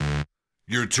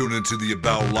You're tuned into the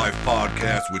About Life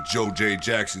podcast with Joe J.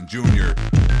 Jackson Jr.,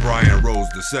 Brian Rose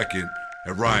II,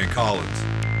 and Ryan Collins.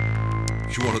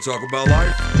 You want to talk about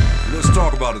life? Let's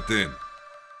talk about it then.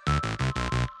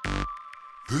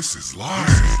 This is live.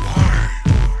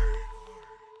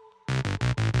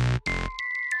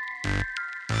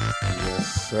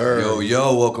 Yes, sir.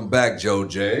 Yo, welcome back, Joe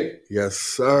J. Yes,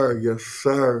 sir. Yes,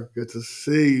 sir. Good to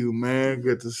see you, man.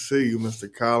 Good to see you, Mr.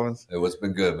 Collins. Hey, what's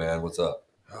been good, man? What's up?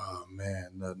 Oh, man,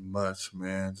 nothing much,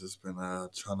 man. Just been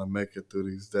trying to make it through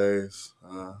these days.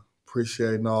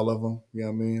 Appreciating all of them, you know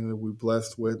what I mean, that we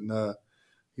blessed with, and,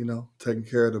 taking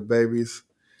care of the babies,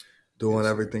 doing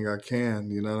everything I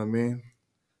can, you know what I mean?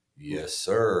 Yes,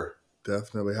 sir.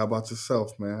 Definitely. How about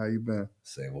yourself, man? How you been?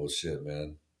 Same old shit,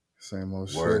 man. Same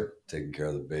old Work, taking care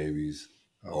of the babies,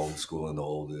 homeschooling the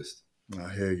oldest. I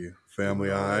hear you. Family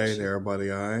Doing all all that right? shit. Everybody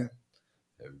all right?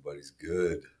 Everybody's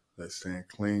good, They staying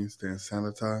clean, staying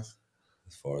sanitized?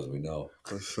 as far as we know.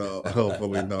 So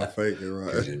hopefully not faking,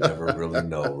 right? Because you never really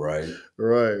know, right?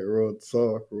 Right, real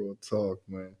talk,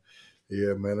 man.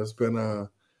 Yeah, man, it's been a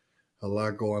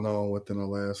lot going on within the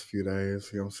last few days.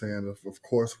 You know what I'm saying? Of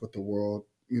course, with the world,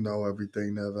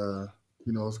 everything that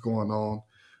is going on.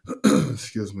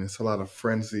 Excuse me. It's a lot of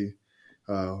frenzy.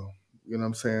 You know what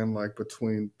I'm saying? Like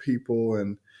between people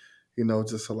and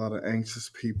just a lot of anxious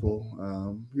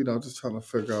people. Just trying to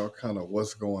figure out kind of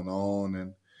what's going on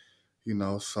and.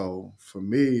 So for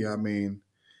me, I mean,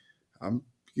 I'm,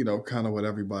 kind of with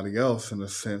everybody else in a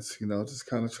sense, just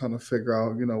kind of trying to figure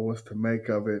out, what's to make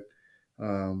of it.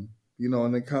 And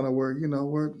then kind of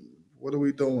what are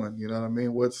we doing? You know what I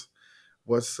mean? What's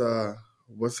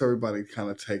everybody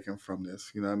kind of taking from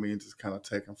this? You know what I mean? Just kind of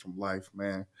taking from life,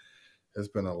 man. There's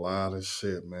been a lot of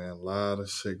shit, man. A lot of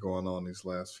shit going on these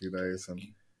last few days. And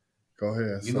go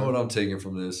ahead. You know what I'm taking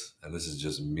from this, and this is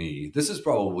just me. This is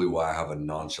probably why I have a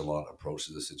nonchalant approach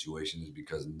to the situation, is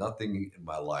because nothing in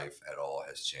my life at all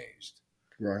has changed.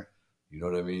 Right. You know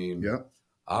what I mean? Yep.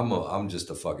 I'm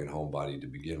just a fucking homebody to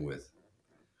begin with.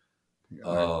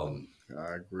 I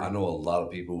agree. I know a lot of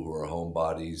people who are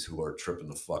homebodies who are tripping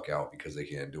the fuck out because they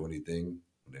can't do anything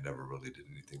when they never really did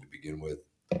anything to begin with.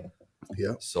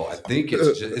 Yeah. So I think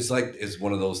it's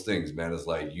one of those things, man. It's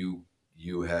like you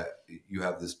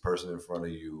have this person in front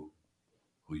of you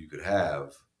who you could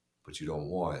have, but you don't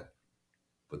want.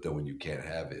 But then when you can't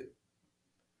have it,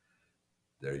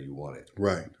 there you want it.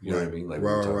 Right. You know what I mean? Like we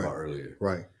were talking about earlier.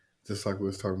 Right. Just like we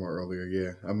was talking about earlier.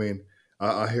 Yeah. I mean,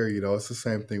 I hear you though. It's the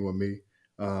same thing with me.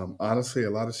 Honestly,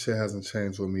 a lot of shit hasn't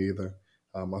changed with me either.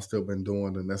 I've still been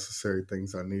doing the necessary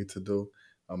things I need to do.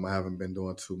 I haven't been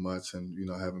doing too much and,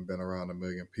 I haven't been around a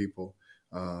million people.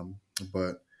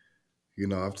 But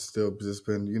I've still just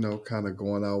been, kind of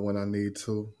going out when I need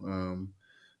to,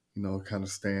 kind of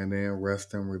staying in,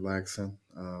 resting, relaxing,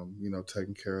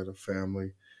 taking care of the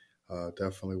family,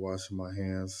 definitely washing my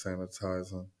hands,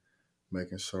 sanitizing,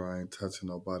 making sure I ain't touching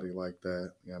nobody like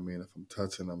that. You know what I mean? If I'm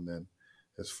touching them, then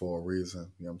it's for a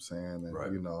reason. You know what I'm saying? And, Right. I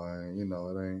ain't,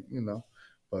 it ain't,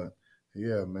 but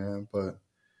yeah, man, but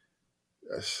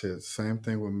that shit, same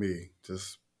thing with me.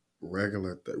 Just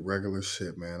regular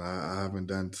shit, man. I haven't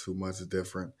done too much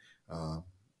different. I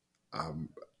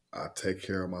take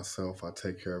care of myself. I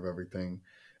take care of everything.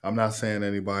 I'm not saying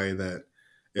anybody that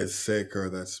is sick or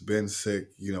that's been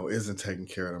sick, isn't taking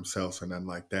care of themselves or nothing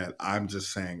like that. I'm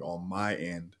just saying on my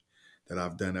end that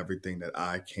I've done everything that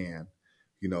I can,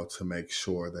 to make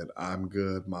sure that I'm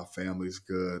good, my family's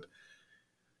good,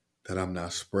 that I'm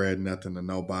not spreading nothing to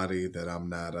nobody, that I'm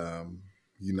not, a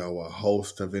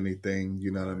host of anything,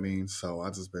 you know what I mean? So I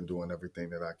just been doing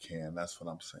everything that I can. That's what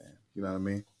I'm saying. You know what I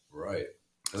mean? Right.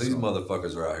 And these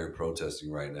motherfuckers are out here protesting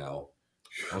right now.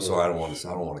 I'm sorry, I don't want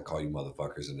to call you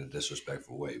motherfuckers in a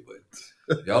disrespectful way, but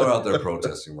y'all are out there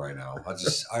protesting right now.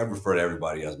 I refer to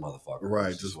everybody as motherfuckers.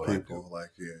 Right, just people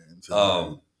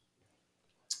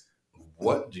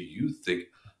What do you think?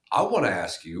 I want to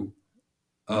ask you,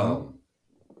 the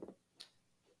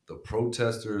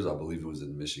protesters, I believe it was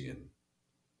in Michigan,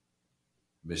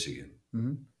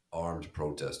 armed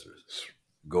protesters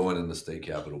going in the state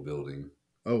capitol building.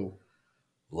 Oh,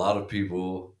 a lot of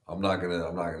people. I'm not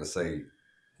gonna say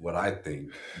what I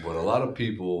think, but a lot of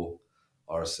people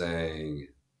are saying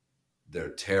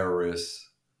they're terrorists.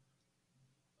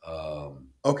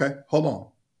 okay, hold on.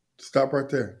 Stop right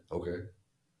there. Okay.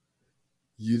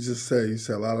 You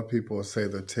said a lot of people say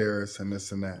they're terrorists and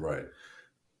this and that. Right.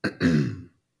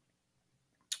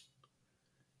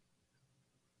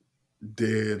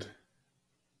 Did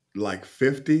like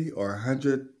 50 or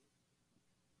 100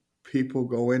 people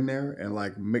go in there and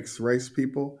like mixed race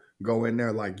people go in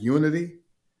there like unity?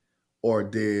 Or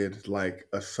did like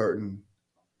a certain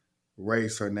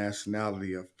race or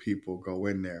nationality of people go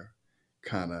in there,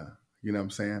 kind of, you know what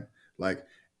I'm saying? Like,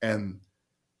 and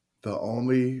the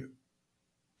only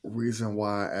reason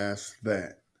why I asked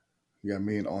that, you know what I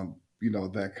mean, on,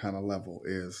 that kind of level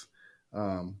is,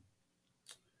 um,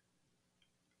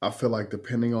 I feel like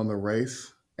depending on the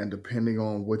race and depending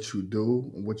on what you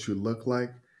do and what you look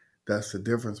like, that's the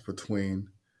difference between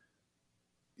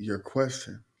your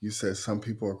question. You said some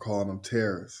people are calling them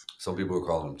terrorists. Some people are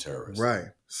calling them terrorists. Right.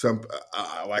 Some,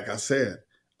 like I said,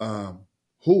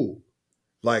 who?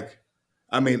 Like,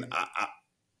 I mean,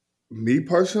 me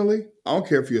personally, I don't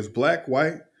care if you're black,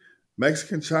 white,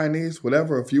 Mexican, Chinese,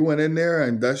 whatever. If you went in there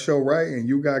and that's your right and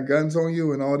you got guns on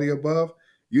you and all the above,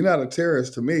 you're not a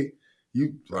terrorist to me.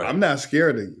 Right. I'm not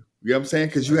scared of you. You know what I'm saying?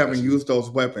 Because you haven't used those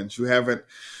weapons. You haven't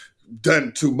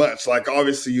done too much. Like,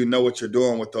 obviously, you know what you're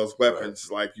doing with those weapons.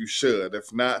 Right. Like, you should.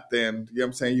 If not, then, you know what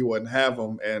I'm saying, you wouldn't have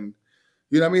them. And,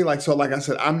 you know what I mean? Like, so like I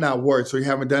said, I'm not worried. So you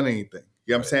haven't done anything.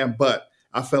 You know what I'm saying? But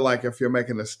I feel like if you're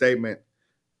making a statement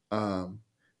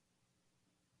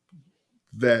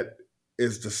that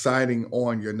is deciding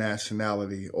on your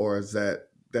nationality, or is that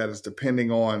is depending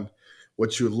on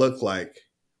what you look like,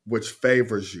 which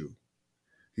favors you.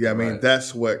 Yeah, I mean,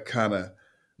 that's what kind of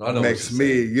makes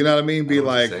me, you know what I mean, be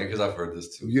like, because I've heard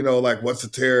this too. You know, like, what's a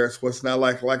terrorist? What's not?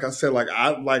 Like I said,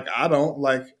 I don't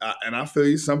like, and I feel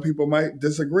you. Some people might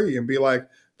disagree and be like,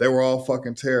 they were all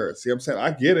fucking terrorists. You know what I'm saying?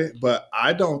 I get it, but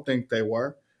I don't think they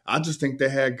were. I just think they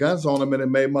had guns on them and it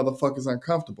made motherfuckers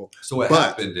uncomfortable. So what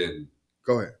happened in?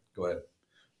 Go ahead.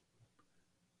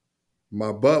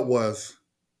 My butt was,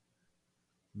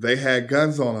 they had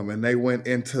guns on them and they went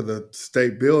into the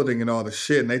state building and all the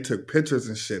shit and they took pictures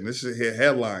and shit and this shit hit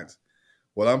headlines.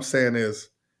 What I'm saying is,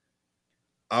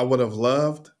 I would have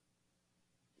loved,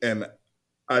 and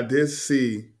I did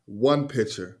see one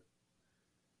picture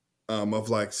of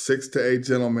like 6 to 8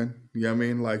 gentlemen, you know what I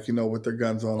mean? Like, with their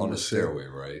guns on them. On the stairway,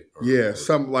 right?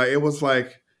 Something like, it was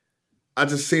like, I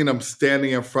just seen them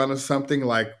standing in front of something,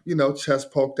 like,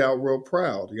 chest poked out, real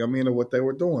proud. You know what I mean? Of what they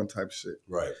were doing, type shit.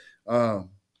 Right.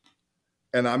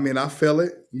 And I mean, I feel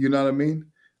it. You know what I mean?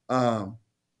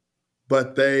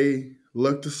 But they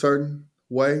looked a certain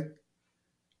way.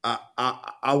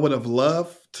 I would have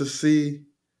loved to see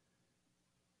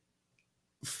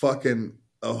fucking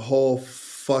a whole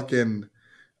fucking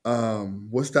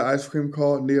what's the ice cream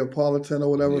called? Neapolitan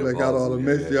or whatever. They got all the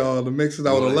mix, all the mixes.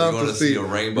 I would have loved to see a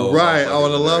rainbow. Right. I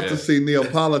would have loved to see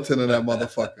Neapolitan in that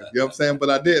motherfucker. You know what I'm saying? But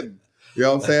I didn't. You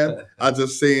know what I'm saying? I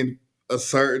just seen a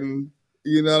certain,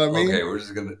 you know what I mean? Okay, we're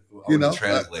just gonna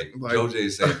translate. Like, Joe J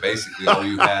saying basically all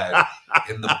you had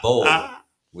in the bowl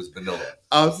was vanilla.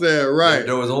 I'm saying, right.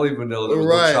 There was only vanilla. There was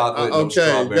no chocolate, no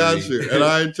strawberry. Got you. And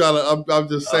I ain't trying to. I'm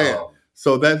just saying.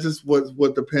 So that's just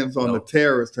what depends on the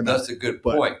terrorist. That's a good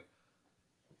point.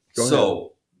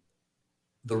 So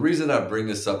the reason I bring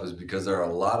this up is because there are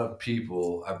a lot of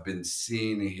people I've been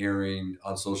seeing and hearing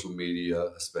on social media,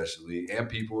 especially, and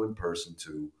people in person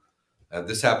too. And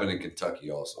this happened in Kentucky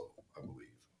also, I believe,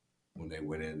 when they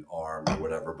went in armed or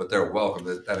whatever. But they're welcome.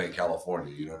 That ain't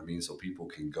California, you know what I mean? So people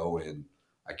can go in.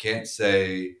 I can't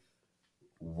say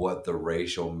what the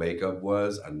racial makeup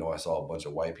was. I know I saw a bunch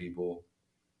of white people.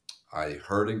 I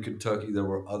heard in Kentucky there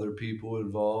were other people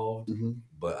involved,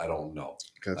 but I don't know.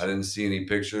 Gotcha. I didn't see any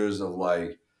pictures of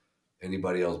like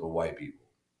anybody else but white people.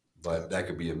 But that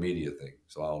could be a media thing,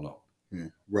 so I don't know. Yeah.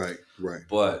 Right.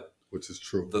 But which is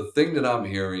true. The thing that I'm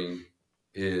hearing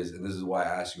is, and this is why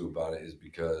I asked you about it, is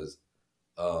because,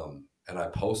 and I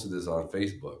posted this on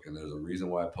Facebook, and there's a reason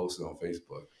why I posted on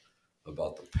Facebook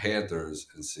about the Panthers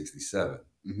in '67.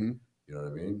 You know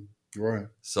what I mean? Right.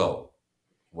 So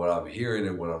what I'm hearing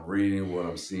and what I'm reading, what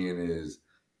I'm seeing is,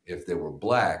 if they were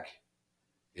black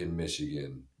in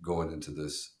Michigan going into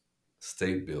this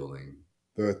state building,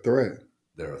 they're a threat.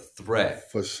 They're a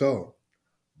threat. For sure.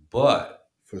 But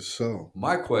for sure.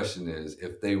 My question is,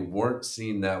 if they weren't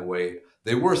seen that way,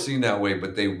 they were seen that way,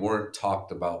 but they weren't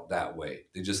talked about that way.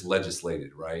 They just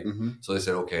legislated, right? So they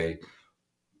said, okay,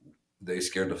 they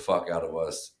scared the fuck out of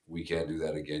us. We can't do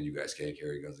that again. You guys can't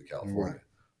carry guns in California. Right.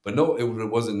 But no, it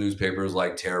wasn't newspapers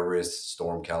like terrorists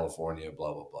storm California,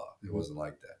 blah, blah, blah. It wasn't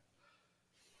like that.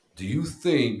 Do you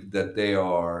think that they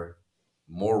are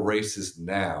more racist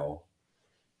now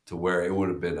to where it would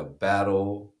have been a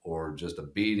battle or just a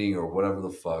beating or whatever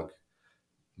the fuck,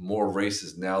 more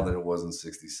racist now than it was in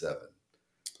 '67?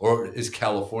 Or is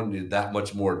California that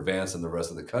much more advanced than the rest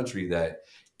of the country that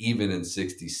even in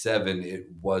 '67 it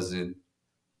wasn't?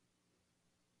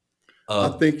 I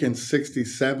think in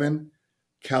 '67,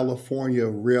 California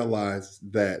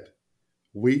realized that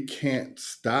we can't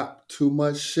stop too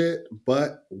much shit,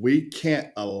 but we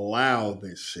can't allow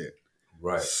this shit.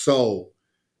 Right. So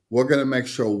we're going to make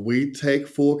sure we take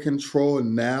full control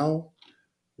now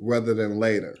rather than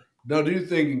later. Now, do you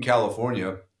think in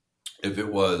California, if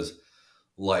it was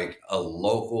like a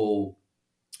local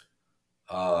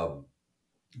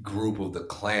group of the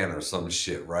Klan or some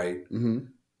shit, right? Mm-hmm.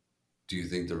 Do you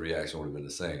think the reaction would have been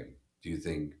the same? Do you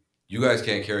think you guys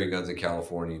can't carry guns in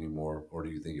California anymore, or do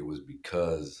you think it was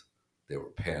because they were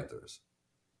Panthers?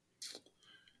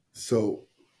 So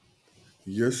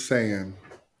you're saying,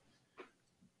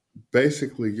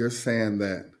 basically, you're saying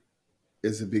that,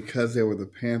 is it because they were the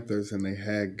Panthers and they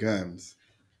had guns?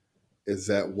 Is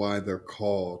that why they're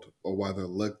called, or why they're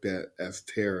looked at as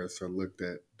terrorists or looked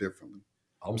at differently?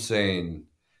 I'm saying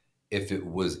if it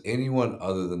was anyone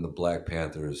other than the Black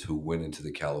Panthers who went into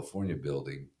the California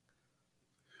building,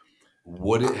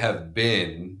 would it have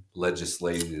been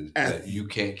legislated that you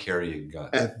can't carry a gun?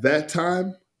 At that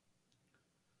time,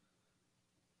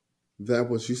 that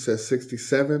was, you said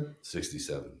 67?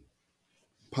 67.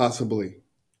 Possibly.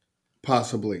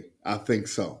 I think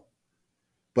so.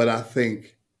 But I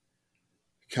think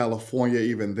California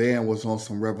even then was on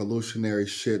some revolutionary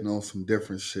shit and on some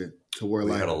different shit, to where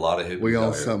We like had a lot of hippies we on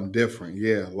out here. something different.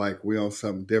 Yeah, like we on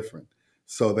something different.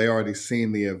 So they already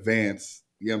seen the advance,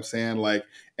 you know what I'm saying? Like,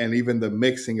 and even the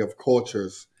mixing of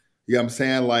cultures, you know what I'm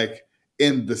saying? Like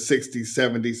in the 60s,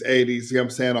 70s, 80s, you know what I'm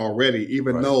saying, already,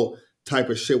 even Right. though type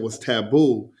of shit was taboo,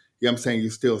 you know what I'm saying, you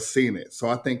still seen it. So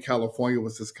I think California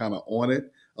was just kind of on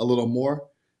it a little more.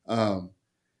 And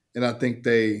I think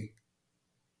it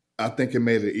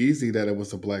made it easy that it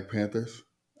was the Black Panthers.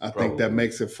 I think that Probably.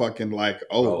 makes it fucking like,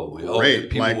 oh, Probably.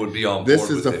 great. People like, would be on this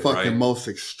board is with the it, fucking right? most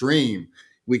extreme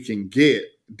we can get,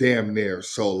 damn near.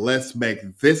 So let's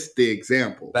make this the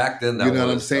example. Back then, You know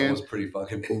what I'm saying? That was pretty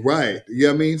fucking... Right. You know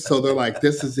what I mean? So they're like,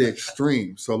 this is the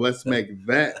extreme. So let's make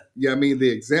that, you know what I mean, the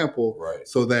example. Right.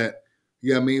 So that,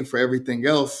 you know what I mean, for everything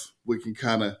else, we can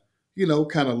kind of,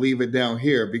 leave it down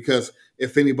here. Because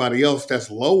if anybody else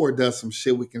that's lower does some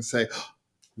shit, we can say,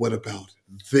 what about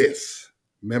this?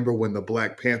 Remember when the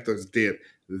Black Panthers did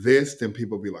this? Then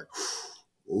people be like,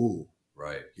 ooh.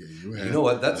 Right. Yeah, you know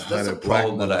what? That's a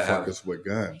problem that I have with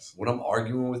guns. when I'm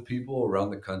arguing with people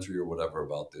around the country or whatever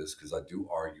about this, because I do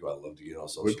argue. I love to get on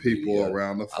social with people media.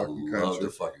 around the fucking country. I love to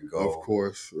fucking go. Of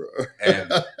course.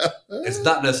 And it's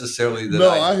not necessarily that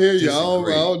I hear you.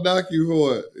 disagree. I'll knock you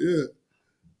for it. Yeah.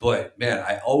 But man,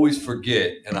 I always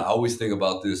forget, and I always think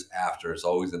about this after. It's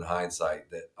always in hindsight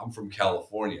that I'm from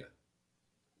California.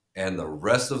 And the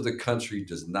rest of the country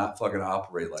does not fucking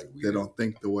operate like we do. They don't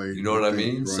think the way you know what I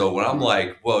mean? Right, so when I'm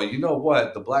like, well, you know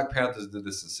what? The Black Panthers did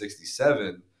this in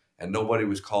 67 and nobody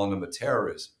was calling them a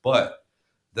terrorist. But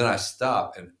then I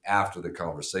stop, and after the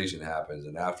conversation happens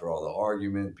and after all the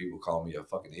argument, people call me a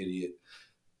fucking idiot.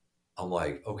 I'm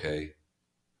like, okay,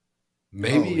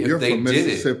 maybe if they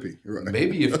did it, right.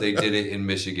 maybe if they did it in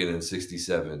Michigan in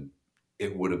 67,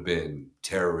 it would have been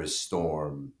terrorist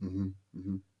storm. Mm-hmm.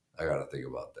 Mm-hmm. I got to think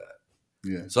about that.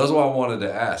 Yeah. So that's why I wanted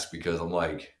to ask, because I'm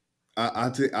like, I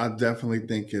definitely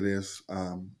think it is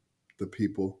the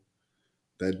people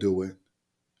that do it.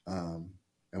 And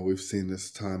we've seen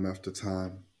this time after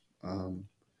time.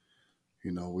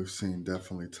 We've seen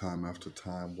definitely time after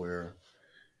time where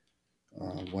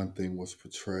one thing was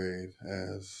portrayed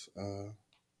as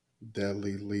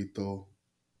deadly, lethal,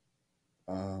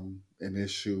 an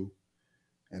issue,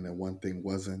 and then one thing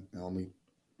wasn't. The only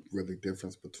really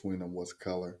difference between them was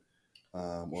color,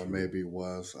 or maybe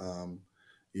was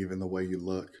even the way you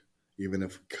look. Even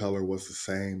if color was the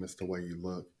same, it's the way you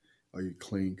look. Are you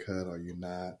clean cut? Are you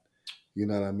not? You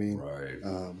know what I mean?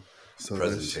 Right. So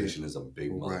presentation is a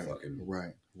big motherfucking...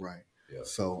 Right. Yeah.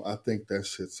 So I think that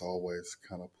shit's always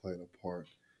kind of played a part.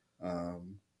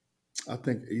 I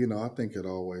think it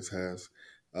always has.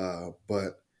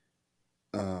 But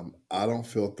I don't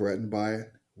feel threatened by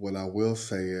it. What I will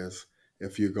say is,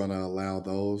 if you're going to allow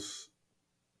those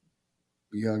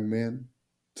young men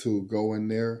to go in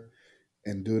there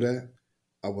and do that,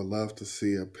 I would love to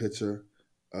see a picture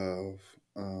of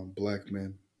black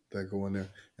men that go in there,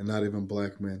 and not even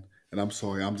black men. And I'm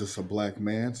sorry, I'm just a black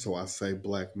man, so I say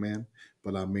black men.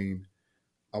 But I mean,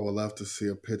 I would love to see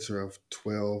a picture of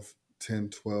 10,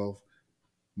 12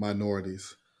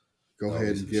 minorities. Go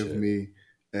ahead and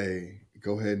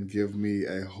give me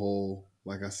a whole,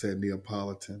 like I said,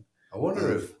 Neapolitan. I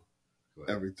wonder if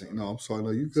everything. No, I'm sorry. No,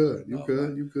 you good. You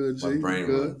good. You good, G. My brain you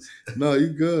good. runs. No, you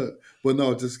good. But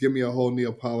no, just give me a whole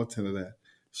Neapolitan of that.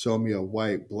 Show me a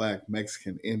white, black,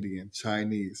 Mexican, Indian,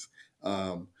 Chinese. You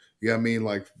know what I mean?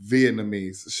 Like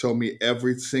Vietnamese. Show me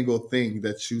every single thing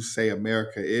that you say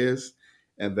America is,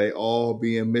 and they all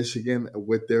be in Michigan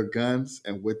with their guns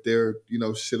and with their,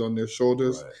 shit on their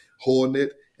shoulders, Right. holding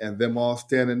it, and them all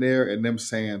standing there and them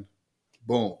saying,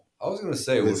 boom. I was gonna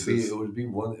say it This is- would be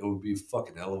a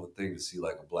fucking hell of a thing to see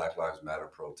like a Black Lives Matter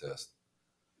protest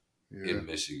Yeah. in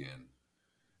Michigan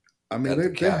I mean, at they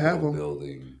the have Capitol them.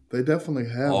 building, They definitely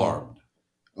have 'em. armed.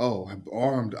 Oh,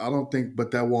 armed. I don't think, but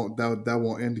that won't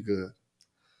end good.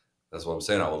 That's what I'm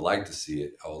saying. I would like to see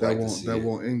it. I would That like to won't see that it,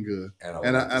 won't end good. and I would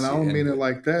And like to I see don't end mean it good.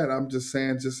 like that. I'm just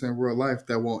saying, just in real life,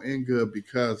 that won't end good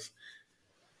because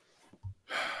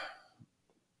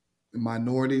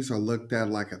minorities are looked at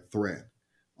like a threat.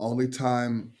 Only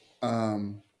time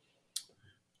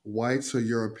whites or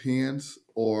Europeans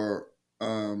or you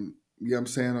know what I'm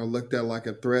saying, are looked at like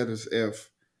a threat is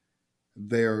if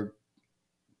they're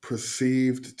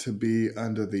perceived to be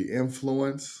under the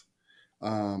influence,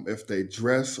 if they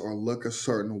dress or look a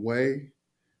certain way.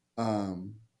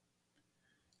 Um,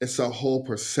 it's a whole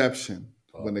perception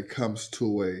when it comes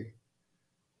to a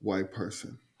white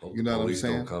person. Hope You the know what I'm police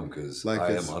saying? don't come because Like I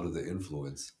am it's- under the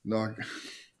influence, No,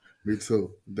 me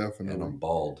too, and definitely. I'm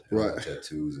bald, and I Right. got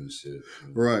tattoos and shit.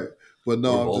 And Right, but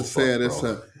no, We're I'm both just saying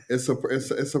fucked,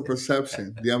 it's a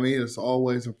perception. You know what I mean? It's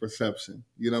always a perception.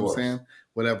 You know Of what I'm course. saying?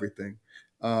 With everything,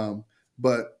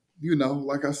 but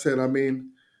like I said, I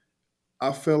mean,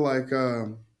 I feel like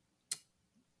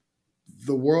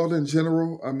the world in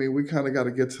general. I mean, we kind of got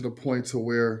to get to the point to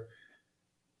where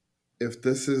if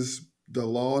this is the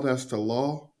law, that's the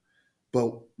law,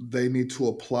 but they need to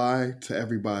apply to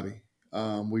everybody.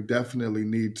 We definitely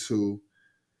need to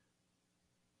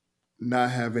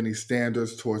not have any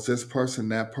standards towards this person,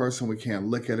 that person. We can't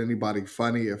look at anybody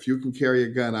funny. If you can carry a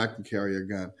gun, I can carry a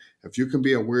gun. If you can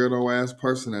be a weirdo ass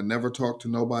person and never talk to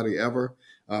nobody ever,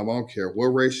 I don't care what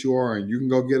race you are, and you can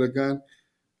go get a gun.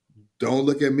 Don't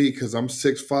look at me because I'm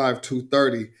 6'5",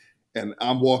 230, and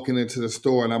I'm walking into the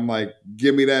store and I'm like,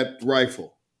 give me that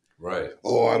rifle. right?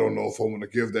 Oh, I don't know if I want to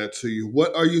give that to you.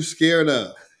 What are you scared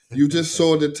of? You just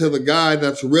sold it to the guy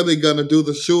that's really gonna do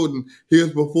the shooting. He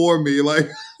was before me, like,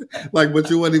 but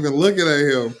you weren't even looking at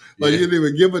him. Like, Yeah. you didn't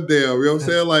even give a damn. You know what I'm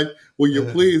saying? Like, will you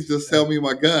please just sell me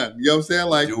my gun? You know what I'm saying?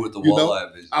 Like, Do with the you know,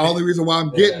 walleye vision. the only reason why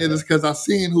I'm getting it is because I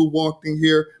seen who walked in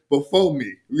here before me.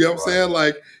 You know what I'm Right. saying?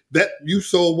 Like, that you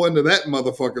sold one to that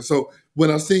motherfucker. So when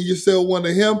I seen you sell one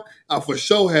to him, I for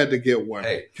sure had to get one.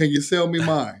 Hey. Can you sell me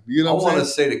mine? You know I what I'm want to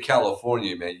saying? say to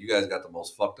California, man, you guys got the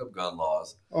most fucked up gun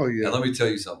laws. Oh yeah. And let me tell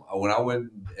you something. When I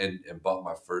went and bought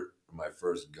my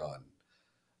first gun,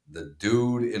 the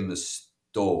dude in the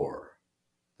store,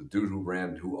 the dude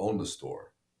who owned the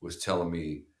store, was telling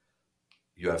me,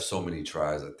 you have so many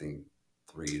tries. I think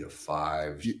 3 to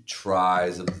 5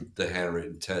 tries of the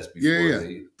handwritten test before Yeah.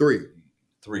 they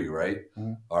 3, right?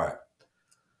 Mhm. All right.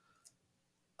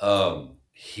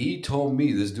 He told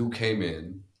me this dude came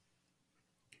in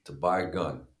to buy a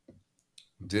gun,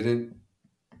 didn't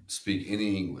speak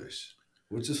any English,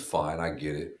 which is fine. I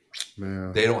get it.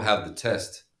 Man. They don't have the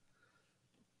test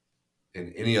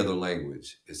in any other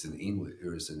language. It's in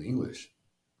English.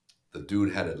 The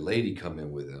dude had a lady come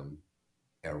in with him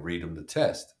and read him the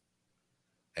test,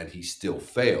 and he still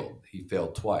failed. He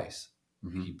failed twice.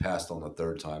 Mhm. He passed on the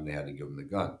third time. They had to give him the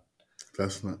gun.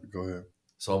 That's not. Go ahead.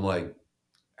 So I'm like,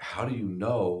 how do you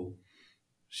know?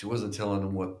 She wasn't telling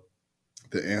him what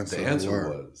The answer were.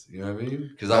 was. You know what I mean?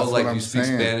 Because I That's was what like, I'm you speak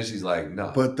saying. Spanish? He's like,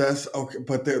 no. But that's okay.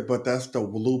 But that's the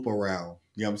loop around.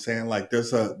 You know what I'm saying? Like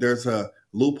there's a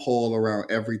loophole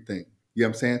around everything. You know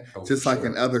what I'm saying? Oh, Just for like sure.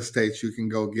 in other states, you can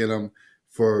go get them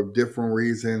for different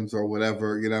reasons or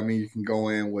whatever. You know what I mean? You can go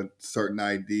in with certain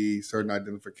ID, certain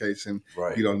identification.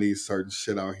 Right. You don't need certain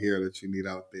shit out here that you need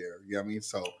out there. You know what I mean?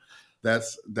 So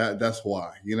that's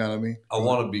why. You know what I mean? I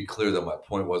want to be clear that my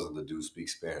point wasn't the dude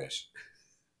speaks Spanish.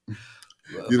 You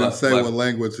didn't say what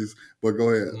languages, but go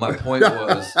ahead. My point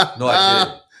was, no, I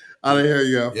did. I didn't hear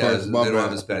you at Yeah, first. they My don't bad.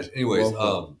 have the Spanish. Anyways, My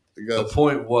fault. the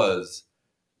point was,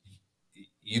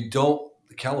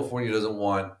 California doesn't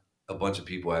want a bunch of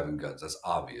people having guns. That's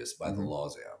obvious by the Mhm.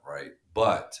 laws they have, right?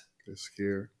 But They're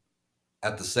scared.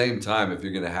 at the same time, if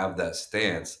you're going to have that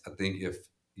stance, I think if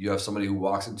you have somebody who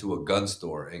walks into a gun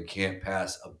store and can't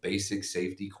pass a basic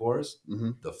safety course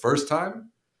Mhm. the first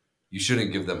time, you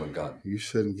shouldn't give them a gun. You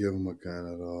shouldn't give them a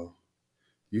gun at all.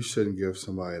 You shouldn't give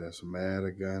somebody that's mad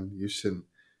a gun. You shouldn't.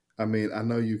 I mean, I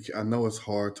know it's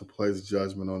hard to place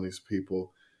judgment on these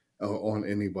people, on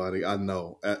anybody. I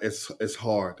know it's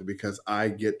hard because I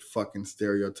get fucking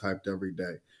stereotyped every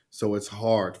day. So it's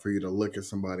hard for you to look at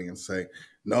somebody and say,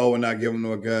 "No, we're not giving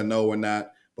them a gun. No, we're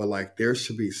not." But like, there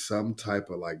should be some type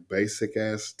of like basic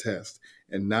ass test,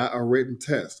 and not a written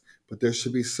test. But there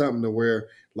should be something to where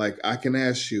like I can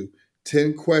ask you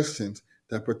 10 questions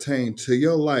that pertain to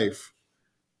your life,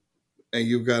 and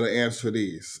you got to answer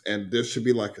these. And there should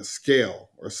be like a scale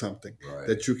or something Right.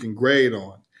 that you can grade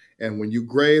on. And when you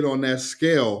grade on that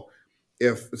scale,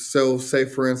 say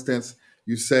for instance,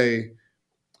 you say,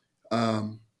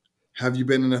 have you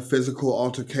been in a physical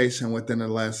altercation within the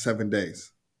last 7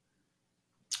 days?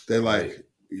 They're like, Right.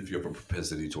 If you have a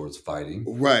propensity towards fighting.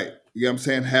 right. You know what I'm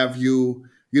saying? Have you,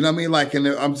 you know what I mean? Like, and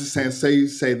I'm just saying, say you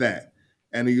say that,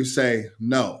 and then you say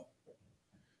no.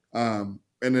 And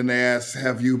then they ask,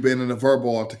 have you been in a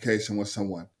verbal altercation with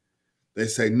someone? They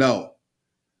say no.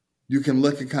 You can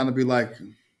look and kind of be like,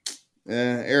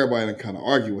 everybody done kind of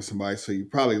argue with somebody, so you're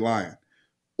probably lying.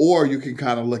 Or you can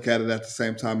kind of look at it at the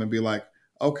same time and be like,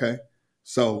 okay,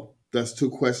 so that's 2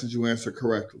 questions you answered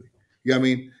correctly. You know what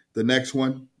I mean? The next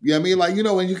one, you know what I mean? Like, you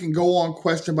know, when you can go on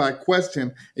question by question,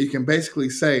 and you can basically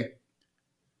say,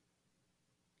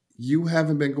 you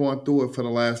haven't been going through it for the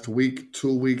last week,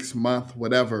 2 weeks, month,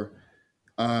 whatever.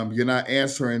 You're not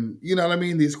answering, you know what I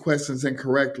mean, these questions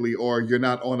incorrectly, or you're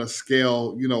not on a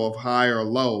scale, you know, of high or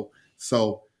low.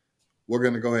 So we're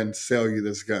going to go ahead and sell you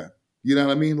this gun. You know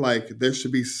what I mean? Like, there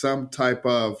should be some type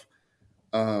of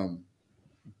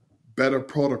better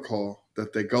protocol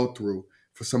that they go through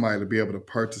for somebody to be able to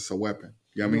purchase a weapon.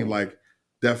 You know what I mean? Like,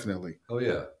 definitely. Oh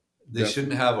yeah. They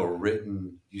shouldn't have a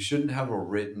written. You shouldn't have a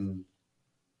written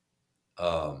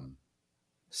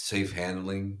safe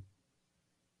handling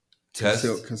test. You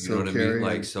know what I mean?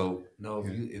 Like, so no,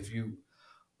 if you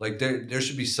like, there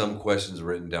should be some questions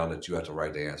written down that you have to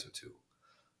write the answer to.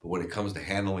 But when it comes to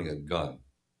handling a gun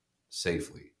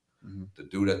safely, the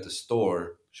dude at the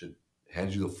store should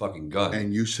hand you the fucking gun,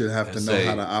 and you should have to know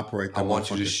how to operate. I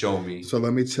want you to show me. So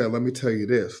let me tell you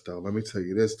this though.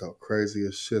 Crazy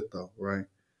as shit though, right?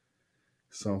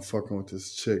 So I'm fucking with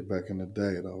this chick back in the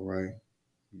day though, right?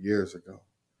 Years ago.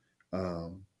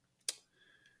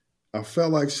 I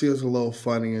felt like she was a little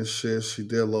funny and shit. She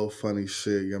did a little funny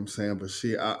shit, you know what I'm saying? But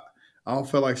I don't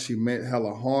feel like she meant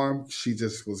hella harm. She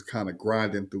just was kind of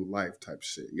grinding through life type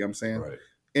shit, you know what I'm saying? Right.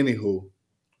 Anywho,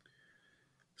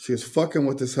 she was fucking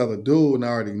with this other dude and I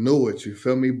already knew it, you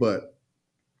feel me? But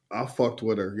I fucked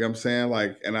with her, you know what I'm saying?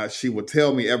 Like, and she would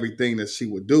tell me everything that she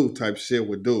would do type shit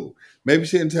with dude. Maybe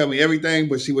she didn't tell me everything,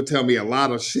 but she would tell me a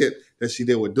lot of shit that she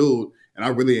did with dude. And I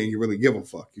really ain't really give a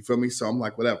fuck, you feel me? So I'm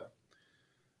like, whatever.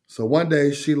 So one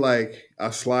day I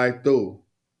slide through.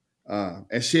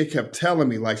 And she had kept telling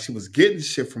me like she was getting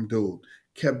shit from dude.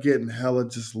 Kept getting hella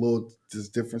just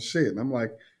different shit. And I'm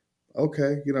like,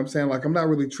 okay, you know what I'm saying? Like, I'm not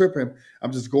really tripping.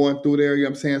 I'm just going through there, you know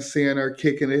what I'm saying? Seeing her,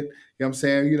 kicking it. You know what I'm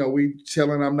saying? You know, we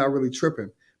chilling. I'm not really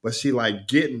tripping. But she like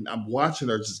I'm watching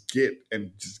her just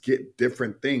get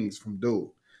different things from dude.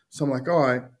 So I'm like, all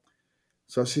right.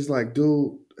 So she's like,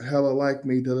 dude, hella like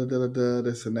me,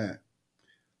 this and that.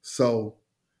 So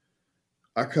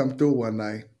I come through one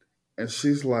night and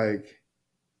she's like,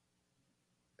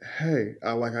 hey,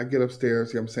 I get upstairs,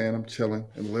 you know what I'm saying? I'm chilling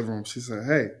in the living room. She said,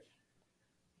 hey,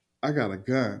 I got a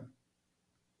gun.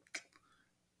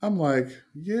 I'm like,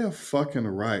 yeah, fucking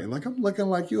right. Like, I'm looking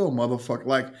like you a motherfucker.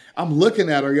 Like, I'm looking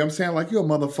at her, you know what I'm saying? Like, you a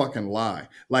motherfucking lie.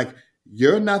 Like,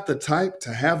 you're not the type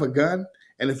to have a gun.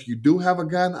 And if you do have a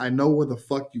gun, I know where the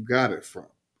fuck you got it from.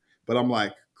 But I'm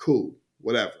like, cool,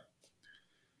 whatever.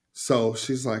 So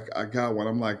she's like, I got one.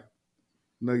 I'm like,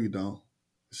 no, you don't.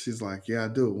 She's like, yeah, I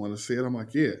do. Want to see it? I'm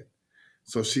like, yeah.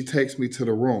 So she takes me to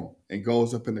the room and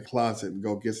goes up in the closet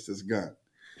and gets this gun.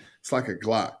 It's like a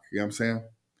Glock, you know what I'm saying?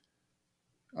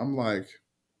 I'm like,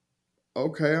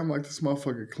 okay. I'm like, this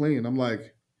motherfucker clean. I'm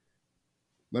like,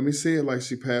 let me see it. Like,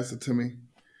 she passed it to me.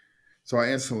 So I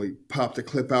instantly pop the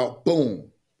clip out,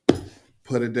 boom,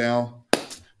 put it down,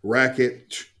 rack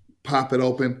it, pop it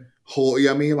open, hold, you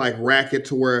know what I mean? Like, rack it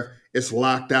to where it's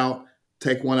locked out,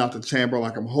 take one out the chamber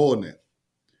like I'm holding it.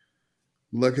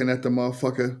 Looking at the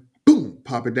motherfucker, boom,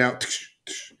 pop it down,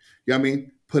 you know what I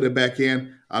mean? Put it back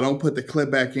in. I don't put the clip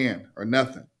back in or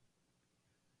nothing.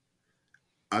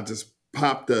 I just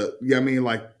pop the, you know what I mean?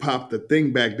 Like, pop the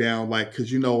thing back down, like,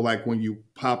 cause you know, like when you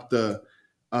pop the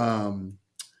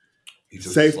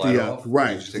safety up,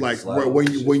 right? Like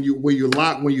when you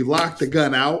lock the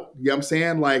gun out, you know what I'm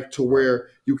saying? Like, to where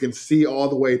you can see all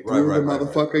the way through the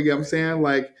motherfucker, you know what I'm saying?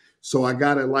 Like, so I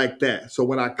got it like that. So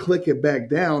when I click it back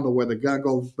down to where the gun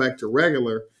goes back to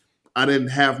regular, I didn't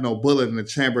have no bullet in the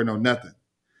chamber, no nothing.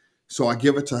 So I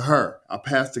give it to her. I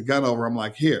pass the gun over. I'm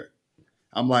like, here.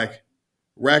 I'm like,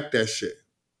 rack that shit.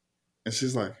 And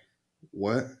she's like,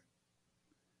 what?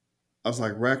 I was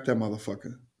like, rack that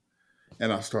motherfucker.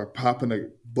 And I start popping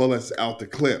the bullets out the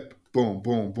clip. Boom,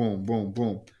 boom, boom, boom,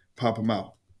 boom. Pop them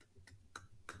out.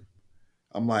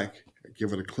 I'm like,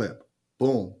 give it a clip.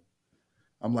 Boom.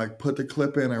 I'm like, put the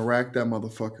clip in and rack that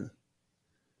motherfucker.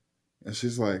 And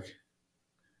she's like,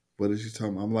 what is she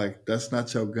talking about? I'm like, that's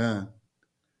not your gun.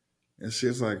 And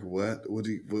she's like, what?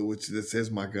 This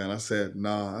is my gun. I said,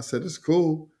 nah. I said, it's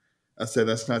cool. I said,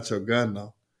 that's not your gun,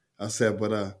 though. I said,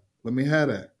 but let me have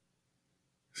that.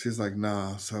 She's like,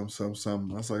 nah, some. I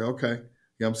was like, okay. You know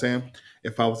what I'm saying?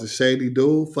 If I was a shady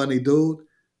dude, funny dude,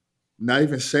 not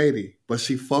even shady, but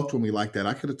she fucked with me like that,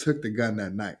 I could have took the gun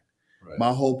that night. Right.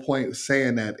 My whole point of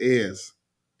saying that is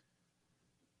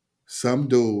some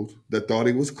dude that thought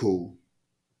he was cool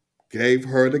gave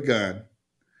her the gun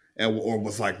and or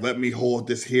was like, let me hold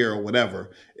this here or whatever.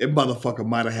 It motherfucker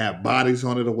might have had bodies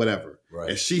on it or whatever.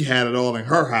 Right. And she had it all in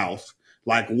her house,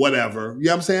 like whatever. You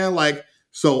know what I'm saying? Like,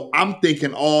 so I'm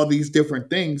thinking all these different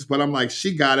things, but I'm like,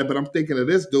 she got it, but I'm thinking of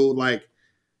this dude, like,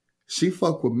 she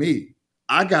fuck with me.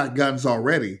 I got guns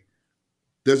already.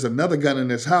 There's another gun in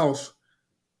this house.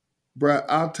 Bruh,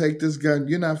 I'll take this gun.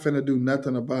 You're not finna do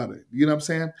nothing about it. You know what I'm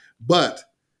saying? But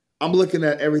I'm looking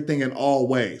at everything in all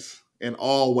ways,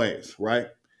 right?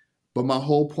 But my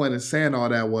whole point in saying all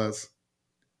that was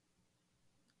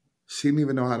she didn't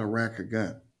even know how to rack a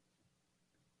gun.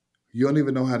 You don't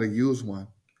even know how to use one,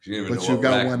 but you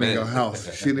got one in your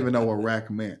house. She didn't even know what rack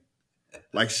meant.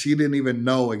 Like, she didn't even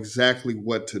know exactly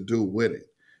what to do with it.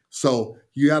 So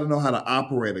you got to know how to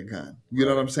operate a gun. You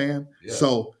know what I'm saying? Yeah.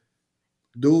 So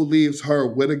dude leaves her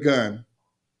with a gun.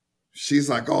 She's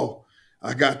like, oh,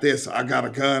 I got this. I got a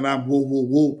gun. I'm whoop, whoop,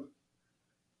 whoop.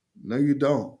 No, you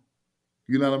don't.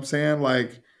 You know what I'm saying?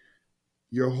 Like,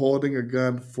 you're holding a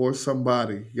gun for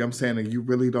somebody, you know what I'm saying, and you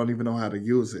really don't even know how to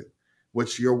use it,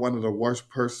 which you're one of the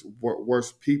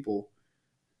worst people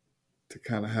to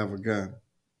kind of have a gun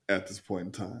at this point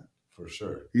in time. For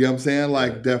sure. You know what I'm saying?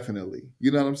 Like, definitely.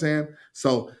 You know what I'm saying?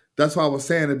 So that's why I was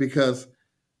saying it, because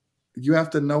you have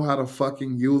to know how to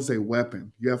fucking use a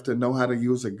weapon. You have to know how to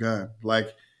use a gun.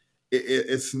 Like,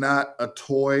 it's not a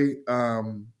toy.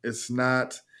 It's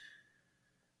not,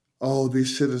 oh,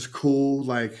 this shit is cool.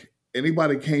 Like,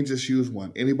 anybody can't just use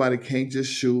one. Anybody can't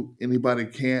just shoot. Anybody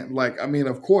can't, like, I mean,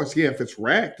 of course, yeah, if it's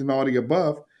racked and all the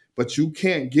above, but you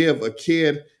can't give a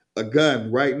kid a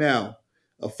gun right now,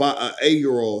 a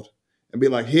 8-year-old, and be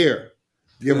like, here,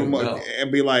 give him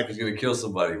and be like, he's gonna kill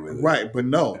somebody with it. Right, but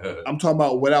no, I'm talking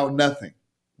about without nothing,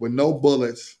 with no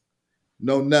bullets,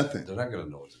 no nothing. They're not gonna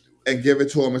know what to do with and give it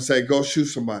to him and say, go shoot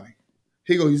somebody.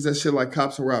 He gonna use that shit like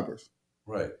cops and robbers.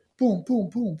 Right. Boom, boom,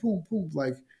 boom, boom, boom.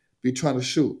 Like, be trying to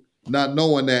shoot. Not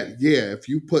knowing that, yeah, if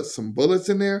you put some bullets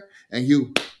in there and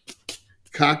you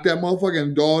cock that motherfucker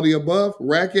and do all the above,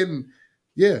 rack it, and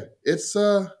yeah, it's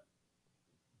gonna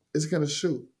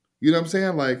shoot. You know what I'm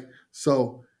saying? Like,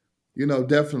 so, you know,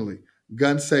 definitely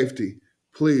gun safety.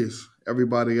 Please,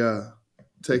 everybody,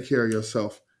 take care of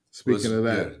yourself. Speaking of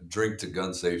that, drink to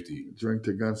gun safety. Drink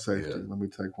to gun safety. Yeah. Let me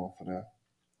take one for that.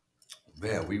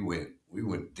 Man, we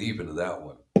went deep into that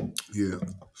one. Yeah,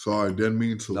 sorry, didn't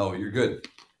mean to. No, you're good.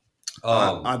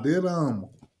 I did. I'm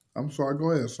sorry.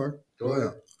 Go ahead, sir. Go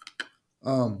ahead.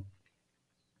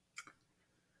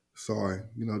 Sorry.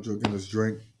 You know, drinking this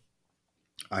drink,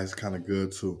 ice kind of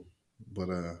good too, but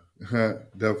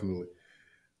definitely.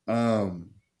 I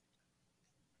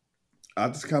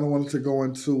just kind of wanted to go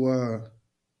into,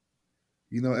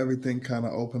 you know, everything kind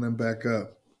of opening back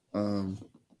up,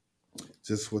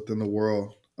 just within the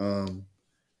world.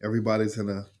 Everybody's in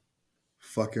a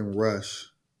fucking rush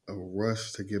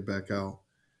to get back out.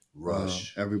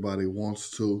 Rush. Everybody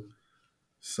wants to.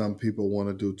 Some people want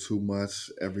to do too much,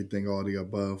 everything, all the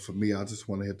above. For me, I just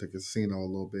want to hit the casino a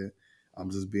little bit. I'm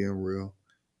just being real.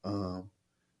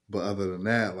 But other than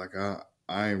that, like,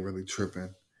 I ain't really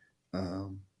tripping.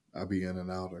 I'll be in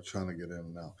and out or trying to get in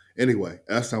and out. Anyway,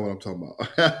 that's not what I'm talking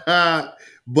about.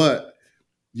 But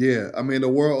yeah, I mean, the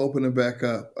world opening back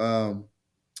up.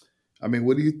 I mean,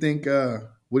 what do you think?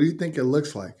 What do you think it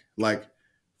looks like? Like,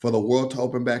 for the world to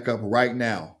open back up right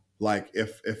now? Like,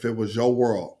 if it was your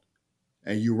world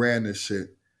and you ran this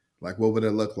shit, like, what would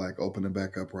it look like opening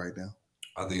back up right now?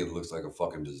 I think it looks like a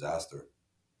fucking disaster.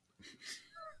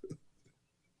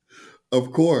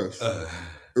 Of course.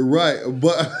 Right.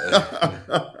 But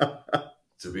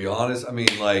to be honest, I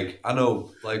mean, like, I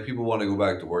know, like, people want to go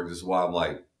back to work. This is why I'm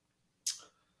like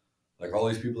all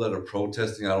these people that are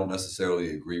protesting, I don't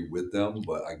necessarily agree with them,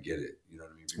 but I get it. You know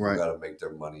what I mean? People got to make their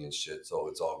money and shit, so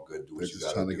it's all good. Do what you got to do. They're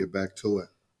just trying to get back to it.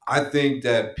 I think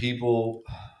that people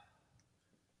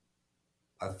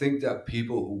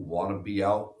who want to be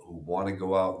out, who want to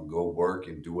go out and go work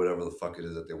and do whatever the fuck it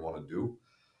is that they want to do,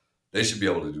 they should be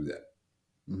able to do that.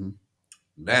 Mm-hmm.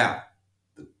 Now,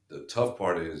 the tough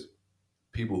part is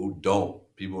people who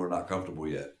are not comfortable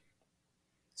yet.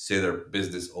 say their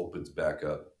business opens back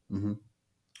up Mm-hmm.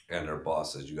 and their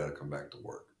boss says you got to come back to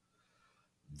work.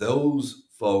 Those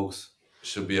folks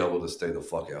should be able to stay the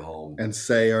fuck at home. And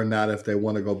say or not if they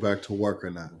want to go back to work or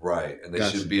not. Right. And they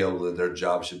Gotcha. should be able to, their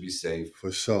job should be safe.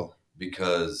 For sure.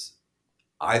 Because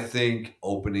I think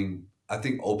opening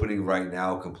right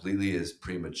now completely is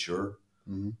premature.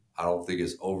 Mm-hmm. I don't think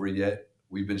it's over yet.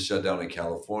 We've been shut down in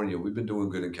California. We've been doing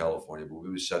good in California, but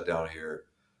we've been shut down here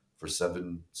for 6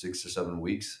 or 7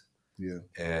 weeks. Yeah.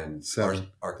 And 7.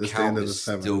 our This count the end of is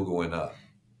 7. still going up.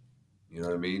 You know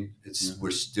what I mean? Mm-hmm.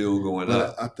 We're still going but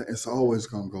up. I think it's always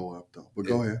gonna go up though. But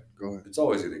go ahead. It's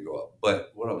always going to go up.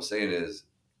 But what I'm saying is,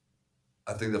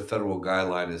 I think the federal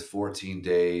guideline is 14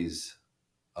 days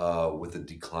with a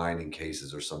decline in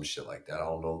cases or some shit like that. I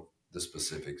don't know the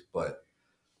specifics, but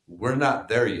we're not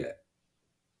there yet.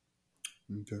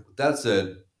 Okay. With that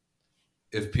said,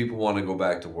 if people want to go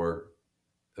back to work,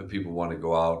 if people want to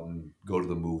go out and go to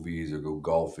the movies or go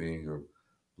golfing, or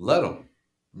let them.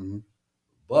 Mm-hmm.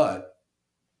 But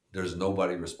there's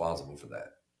nobody responsible for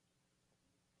that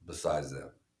besides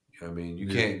them. You know what I mean?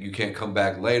 You can't come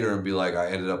back later and be like, I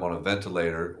ended up on a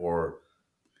ventilator, or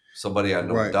somebody I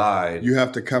know died. You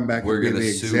have to come back and be the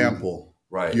example.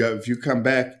 Right. If you come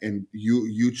back and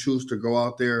you choose to go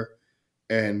out there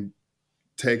and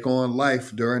take on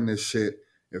life during this shit,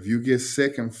 if you get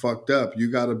sick and fucked up,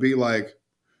 you got to be like,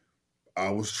 I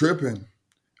was tripping.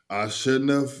 I shouldn't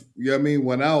have, you know what I mean,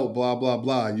 went out, blah, blah,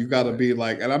 blah. You got to be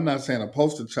like, and I'm not saying a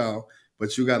poster child,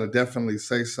 but you got to definitely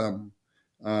say something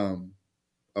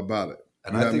about it.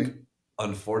 And I think,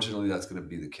 unfortunately, that's going to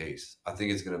be the case. I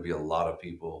think it's going to be a lot of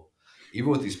people, even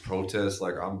with these protests.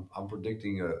 Like I'm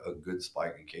predicting a good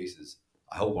spike in cases.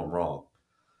 I hope I'm wrong,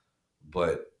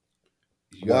 but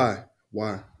why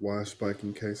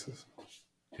spiking cases?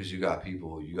 Because you got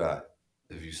people.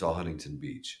 If you saw Huntington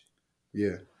Beach,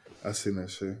 yeah, I seen that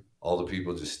shit. All the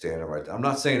people just standing right there. I'm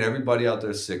not saying everybody out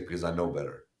there is sick, because I know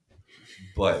better,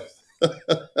 but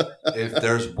if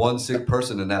there's one sick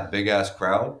person in that big ass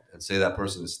crowd, and say that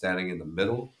person is standing in the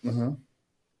middle,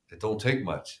 it don't take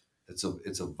much. It's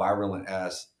a virulent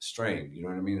ass strain. You know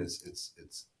what I mean?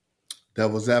 It's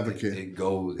devil's advocate. It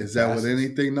goes. Is that with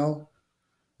anything though?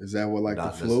 Is that what, like,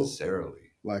 not the flu? Necessarily.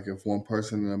 Like if one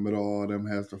person in the middle of all of them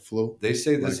has the flu, they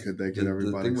say this. Like, could they get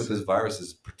everybody? The thing with sick? this virus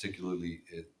is particularly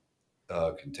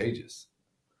contagious.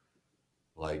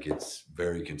 Like, it's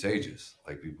very contagious.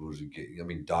 Like, people are getting. I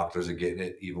mean, doctors are getting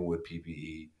it even with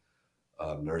PPE.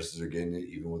 Nurses are getting it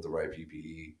even with the right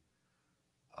PPE.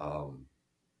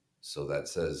 So that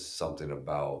says something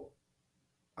about.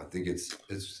 I think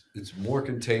it's more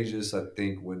contagious. I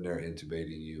think when they're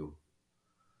intubating you,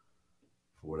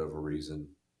 for whatever reason.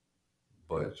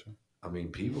 But Gotcha. I mean,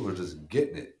 people are just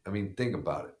getting it. I mean, think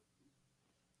about it.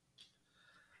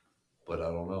 But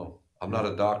I don't know. I'm not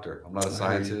a doctor. I'm not a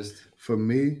scientist. For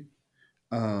me,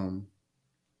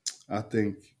 I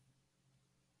think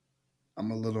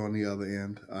I'm a little on the other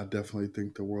end. I definitely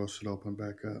think the world should open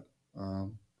back up.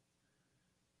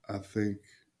 I think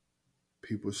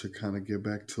people should kind of get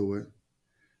back to it.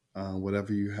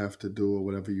 Whatever you have to do or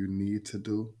whatever you need to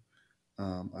do,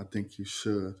 I think you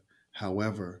should.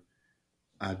 However,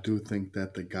 I do think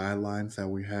that the guidelines that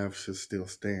we have should still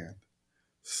stand.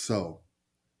 So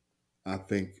I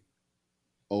think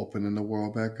opening the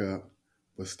world back up,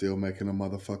 but still making a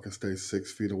motherfucker stay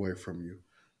 6 feet away from you.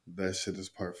 That shit is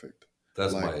perfect.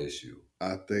 That's my issue.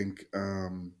 I think,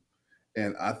 and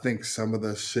I think some of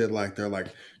the shit, like, they're like,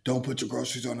 don't put your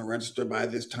groceries on the register by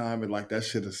this time. And like, that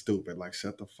shit is stupid. Like,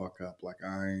 shut the fuck up. Like,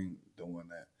 I ain't doing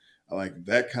that. Like,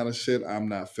 that kind of shit, I'm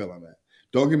not feeling that.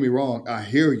 Don't get me wrong. I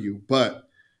hear you, but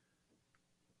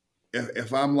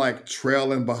if I'm like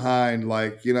trailing behind,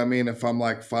 like, you know what I mean? If I'm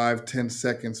like 5-10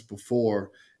 seconds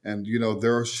before, and, you know,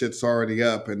 their shit's already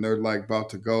up and they're like about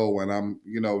to go, and I'm,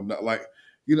 you know, not like,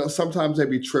 you know, sometimes they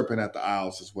be tripping at the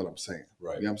aisles is what I'm saying.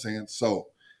 Right. You know what I'm saying? So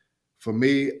for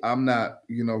me, I'm not,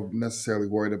 you know, necessarily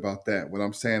worried about that. What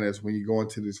I'm saying is, when you go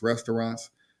into these restaurants,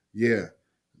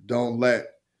 don't let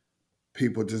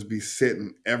people just be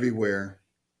sitting everywhere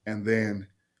and then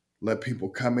let people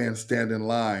come in, stand in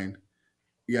line.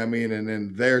 You know what I mean? And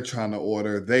then they're trying to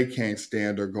order. They can't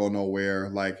stand or go nowhere.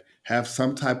 Like, have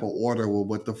some type of order with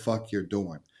what the fuck you're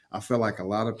doing. I feel like a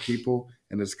lot of people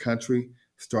in this country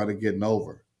started getting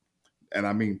over. And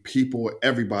I mean people,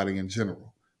 everybody in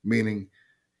general. Meaning,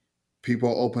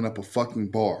 people open up a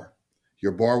fucking bar.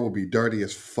 Your bar will be dirty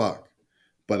as fuck.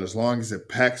 But as long as it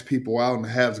packs people out and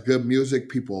has good music,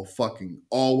 people will fucking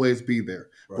always be there.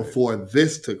 Right. Before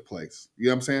this took place. You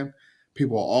know what I'm saying?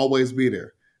 People will always be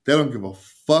there. They don't give a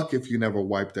fuck if you never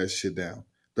wipe that shit down.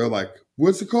 They're like,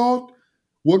 what's it called?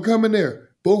 We're coming there.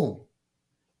 Boom.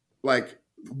 Like,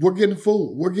 we're getting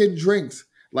food, we're getting drinks.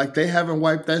 Like, they haven't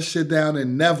wiped that shit down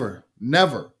in never.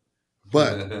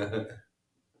 But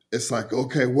it's like,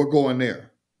 okay, we're going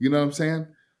there. You know what I'm saying?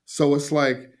 So it's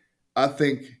like, I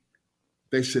think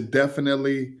they should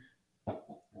definitely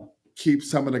keep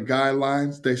some of the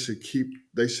guidelines. They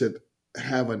should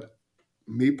have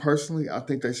me personally, I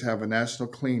think they should have a National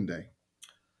Clean Day.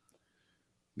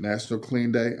 National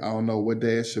Clean Day. I don't know what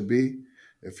day it should be.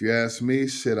 If you ask me,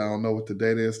 shit, I don't know what the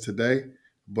date is today.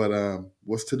 But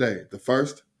what's today? The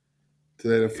 1st?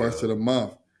 Today, the 1st of the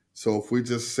month. So if we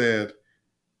just said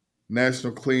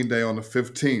National Clean Day on the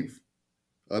 15th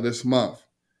of this month,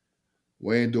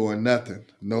 we ain't doing nothing.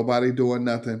 Nobody doing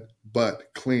nothing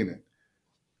but cleaning.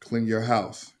 Clean your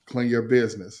house. Clean your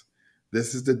business.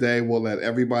 This is the day we'll let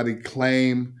everybody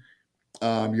claim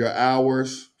your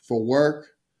hours for work.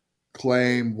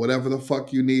 Claim whatever the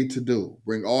fuck you need to do.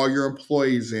 Bring all your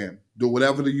employees in. Do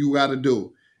whatever you got to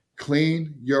do.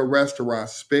 Clean your restaurant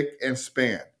spick and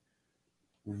span.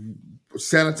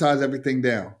 Sanitize everything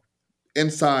down.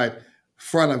 Inside,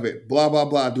 front of it, blah, blah,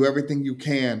 blah. Do everything you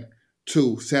can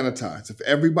to sanitize. If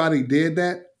everybody did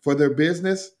that for their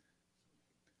business,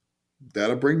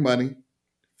 that'll bring money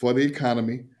for the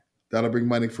economy. That'll bring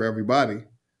money for everybody.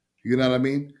 You know what I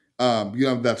mean?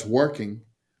 That's working.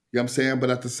 You know what I'm saying? But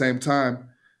at the same time,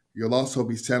 you'll also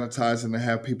be sanitizing to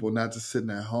have people not just sitting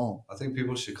at home. I think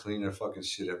people should clean their fucking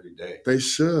shit every day. They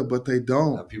should, but they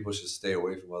don't. Now, people should stay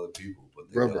away from other people, but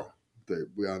they Bro, don't.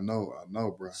 I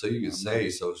know, bro. So you can say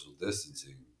social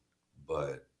distancing,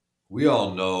 but we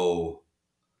all know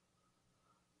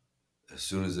as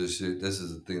soon as this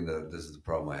is the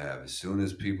problem I have. As soon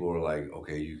as people are like,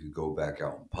 okay, you can go back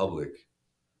out in public,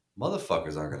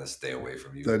 motherfuckers aren't going to stay away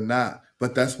from you. They're not.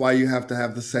 But that's why you have to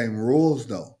have the same rules,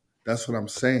 though. That's what I'm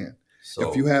saying. So,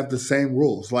 if you have the same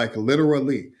rules, like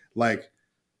literally, like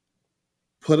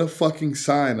put a fucking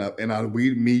sign up, and like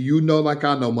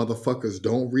I know motherfuckers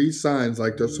don't read signs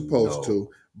like they're supposed to.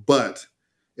 But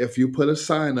if you put a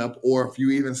sign up, or if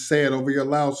you even say it over your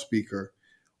loudspeaker,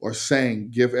 or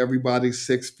saying, give everybody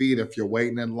 6 feet if you're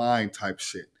waiting in line type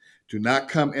shit. Do not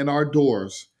come in our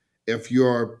doors if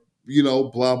you're,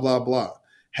 blah, blah, blah.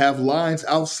 Have lines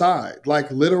outside,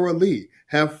 like literally.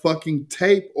 Have fucking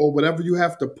tape or whatever you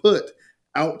have to put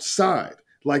outside,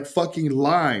 like fucking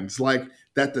lines, like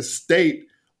that the state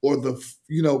or the,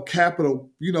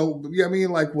 capital, I mean,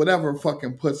 like whatever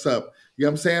fucking puts up. You know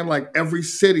what I'm saying? Like every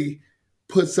city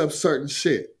puts up certain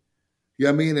shit. You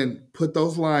know what I mean? And put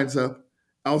those lines up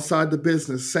outside the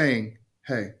business saying,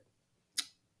 hey,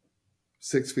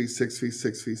 6 feet, 6 feet,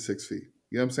 6 feet, 6 feet.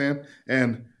 You know what I'm saying?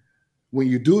 And when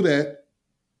you do that,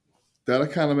 that'll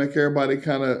kind of make everybody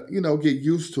kind of, get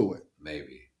used to it.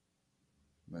 Maybe.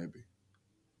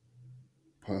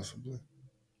 Possibly.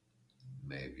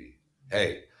 Maybe.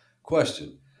 Hey,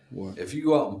 question. What? If you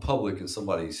go out in public and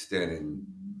somebody's standing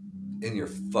in your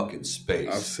fucking space.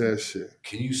 I've said shit.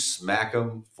 Can you smack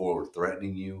them for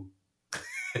threatening you?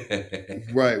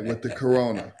 Right, with the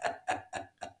corona.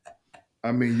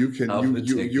 I mean, you can,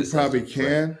 you probably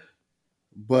can,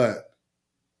 but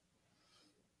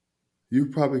you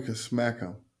probably could smack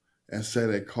them and say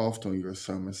they coughed on you or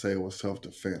something and say it was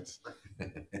self-defense.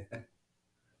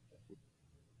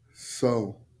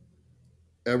 So,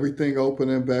 everything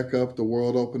opening back up, the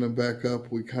world opening back up,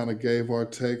 we kind of gave our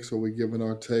takes, or we giving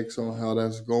our takes on how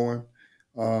that's going.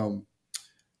 What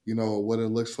it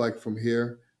looks like from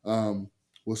here.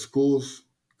 With schools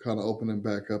kind of opening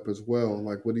back up as well.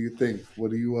 Like, what do you think?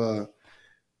 What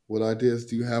ideas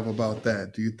do you have about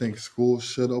that? Do you think schools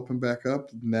should open back up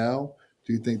now?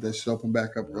 Do you think they should open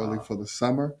back up early for the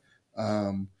summer?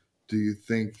 Do you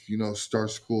think, start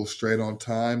school straight on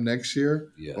time next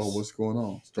year? Yes. Or what's going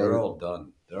on? They're all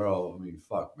done.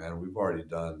 Fuck, man. We've already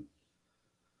done,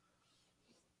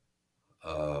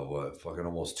 fucking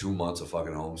almost 2 months of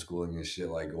fucking homeschooling and shit.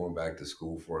 Like, going back to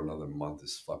school for another month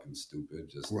is fucking stupid.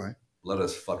 Just let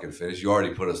us fucking finish. You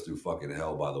already put us through fucking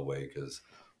hell, by the way, because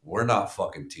we're not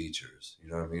fucking teachers. You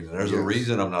know what I mean? And there's a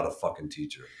reason I'm not a fucking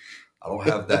teacher. I don't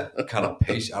have that kind of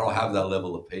patience. I don't have that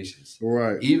level of patience.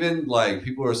 Right. Even like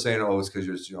people are saying, oh, it's because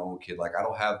you're your own kid. Like, I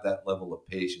don't have that level of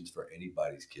patience for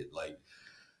anybody's kid. Like,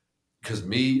 because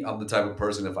I'm the type of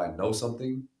person, if I know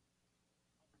something,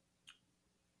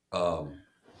 I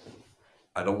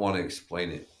don't want to explain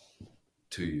it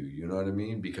to you. You know what I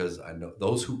mean? Because I know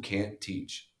those who can't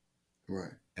teach.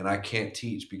 Right. And I can't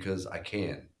teach because I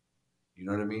can. You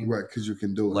know what I mean? Right, because you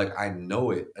can do it. Like, I know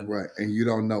it. Right, and you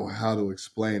don't know how to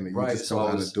explain it. You just know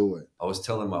how to do it. I was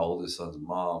telling my oldest son's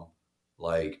mom,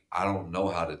 like, I don't know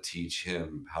how to teach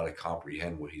him how to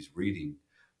comprehend what he's reading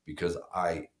because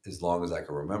as long as I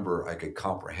could remember, I could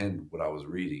comprehend what I was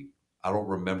reading. I don't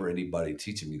remember anybody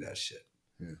teaching me that shit.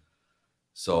 Yeah.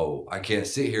 So I can't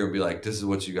sit here and be like, this is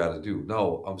what you got to do.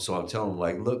 No, I'm telling them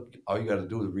like, look, all you got to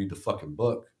do is read the fucking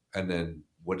book. And then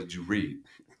what did you read?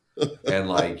 And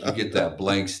like, you get that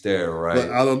blank stare, right?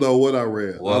 But I don't know what I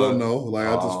read. What? I don't know. Like,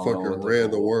 I just don't know fucking what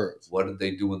read the words. What did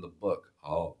they do in the book?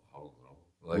 Oh, I don't know.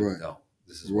 Like, Right. no,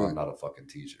 this is why I'm not a fucking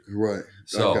teacher. Right.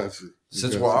 So, I got you.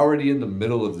 Since we're already in the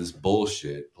middle of this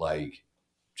bullshit, like,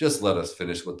 just let us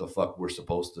finish what the fuck we're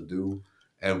supposed to do,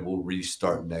 and we'll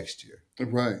restart next year.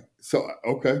 Right. So,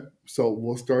 okay. So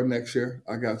we'll start next year.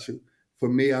 I got you. For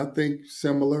me, I think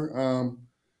similar.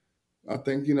 I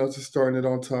think, just starting it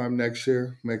on time next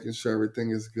year, making sure everything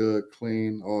is good,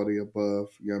 clean, all the above,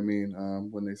 you know what I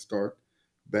mean, when they start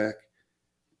back.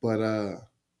 But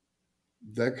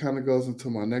that kind of goes into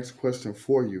my next question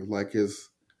for you. Like,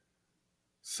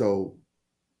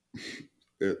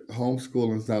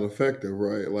 homeschooling is not effective,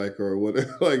 right? Like, or what?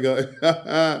 Like,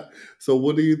 so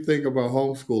what do you think about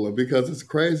homeschooling? Because it's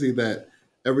crazy that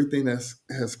everything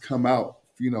has come out,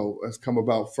 has come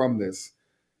about from this.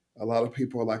 A lot of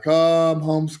people are like, "Oh, I'm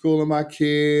homeschooling my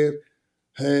kid.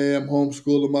 Hey, I'm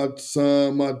homeschooling my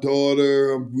son, my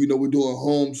daughter. We're doing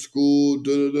homeschool.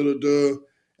 Da da da da."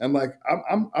 And like,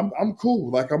 I'm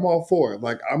cool. Like, I'm all for it.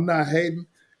 Like, I'm not hating.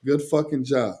 Good fucking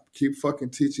job. Keep fucking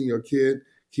teaching your kid.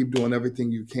 Keep doing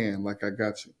everything you can. Like, I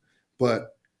got you.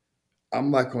 But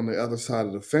I'm like on the other side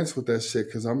of the fence with that shit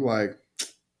because I'm like,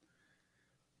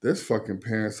 there's fucking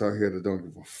parents out here that don't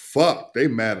give a fuck. They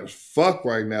mad as fuck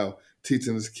right now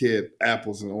teaching this kid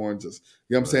apples and oranges.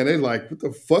 You know what I'm saying? They like, what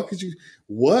the fuck is you,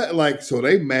 what? Like, so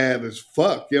they mad as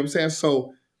fuck. You know what I'm saying?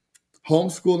 So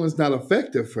homeschooling is not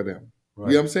effective for them.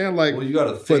 Right. You know what I'm saying? Like, well, you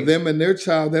gotta think. For them and their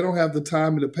child, they don't have the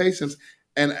time and the patience.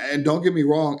 And don't get me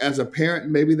wrong, as a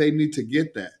parent, maybe they need to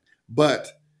get that.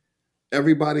 But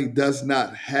everybody does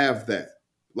not have that.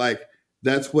 Like,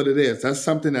 that's what it is. That's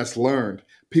something that's learned.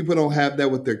 People don't have that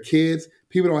with their kids.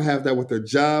 People don't have that with their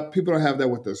job. People don't have that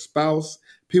with their spouse.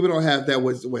 People don't have that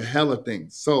with hella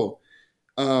things. So,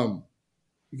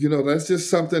 that's just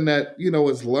something that,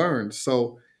 is learned.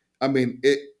 So, I mean,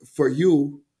 for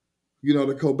you,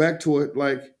 to go back to it,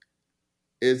 like,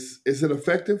 is it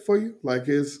effective for you? Like,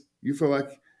 you feel like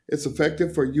it's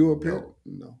effective for you?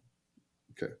 No.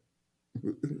 Okay.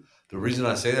 The reason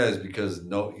I say that is because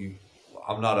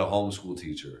I'm not a homeschool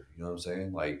teacher. You know what I'm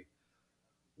saying? Like,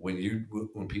 when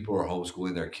people are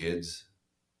homeschooling their kids,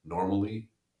 normally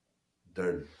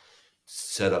they're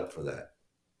set up for that.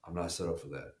 I'm not set up for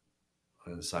that.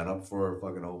 I'm gonna sign up for a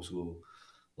fucking homeschool.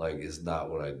 Like, it's not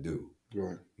what I do.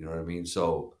 Right. You know what I mean?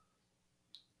 So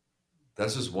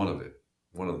that's just one of it.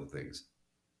 One of the things.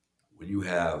 When you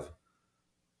have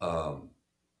a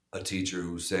teacher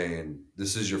who's saying,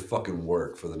 this is your fucking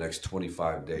work for the next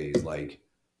 25 days. Like,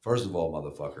 first of all,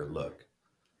 motherfucker, look,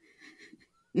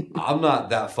 I'm not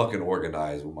that fucking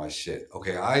organized with my shit.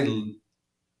 Okay,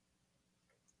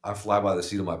 I fly by the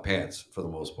seat of my pants for the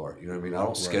most part. You know what I mean? I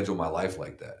don't schedule my life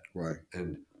like that. Right.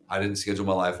 And I didn't schedule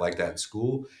my life like that in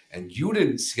school. And you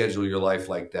didn't schedule your life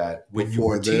like that when you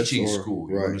were teaching school.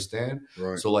 You understand?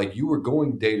 Right. So, like, you were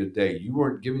going day to day. You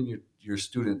weren't giving your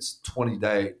students 20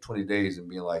 days and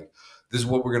being like, this is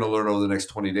what we're going to learn over the next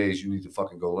 20 days. You need to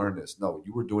fucking go learn this. No,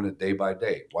 you were doing it day by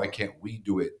day. Why can't we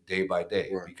do it day by day?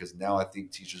 Right. Because now I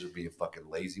think teachers are being fucking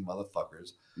lazy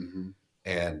motherfuckers. Mm-hmm.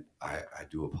 And I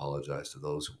do apologize to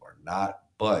those who are not.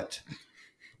 But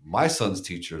my son's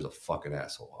teacher is a fucking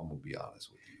asshole. I'm going to be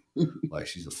honest with you. Like,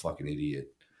 she's a fucking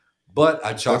idiot. But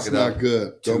I chalk it up. That's not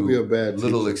good. Don't be a bad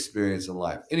little teacher. Experience in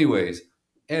life. Anyways,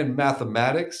 and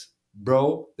mathematics,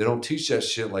 bro, they don't teach that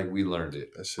shit like we learned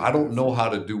it. I don't know how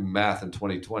to do math in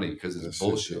 2020 because it's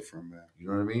bullshit. Man. You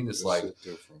know what I mean? It's like,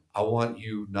 I want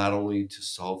you not only to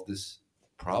solve this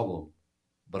problem,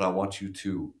 but I want you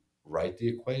to write the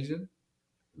equation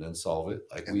and then solve it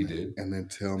like we did. And then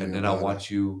tell me. And then I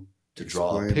want you to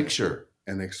draw a picture.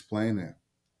 And explain it.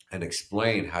 And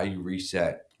explain how you reach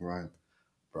that. Right.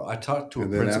 Bro, I talked to a principal.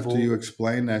 And then principal. after you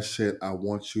explain that shit, I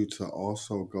want you to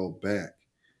also go back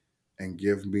and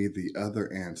give me the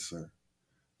other answer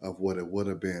of what it would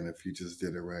have been if you just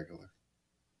did it regular.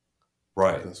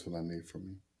 Right. That's what I need from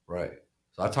you. Right.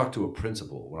 So I talked to a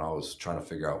principal when I was trying to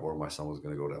figure out where my son was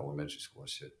going to go to elementary school and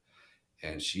shit.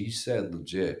 And she said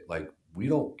legit, like, we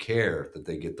don't care that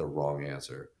they get the wrong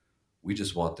answer. We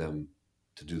just want them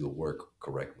to do the work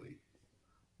correctly.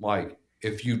 Like,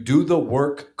 if you do the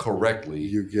work correctly,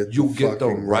 you get the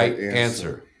right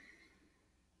answer.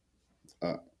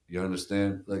 You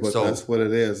understand? Like, but that's what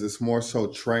it is. It's more so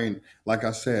trained. Like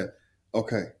I said,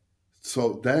 okay,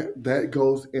 So that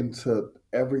goes into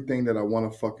everything that I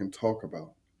want to fucking talk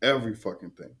about. Every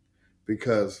fucking thing.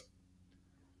 Because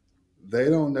they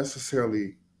don't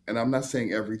necessarily, and I'm not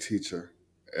saying every teacher,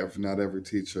 not every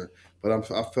teacher, but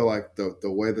I feel like the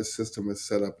way the system is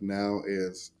set up now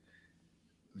is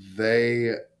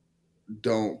they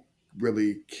don't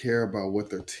really care about what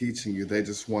they're teaching you. They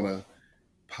just want to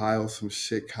pile some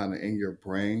shit kind of in your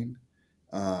brain,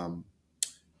 um,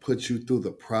 put you through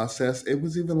the process. It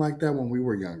was even like that when we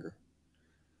were younger.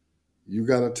 You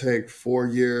got to take 4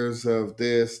 years of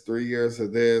this, 3 years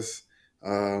of this,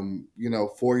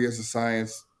 4 years of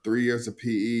science, 3 years of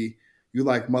PE. You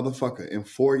like, motherfucker, in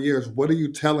 4 years, what are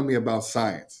you telling me about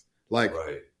science? Like,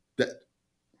 Right. that,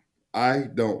 I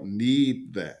don't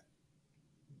need that.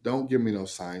 Don't give me no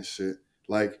science shit.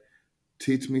 Like,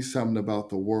 teach me something about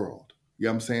the world. You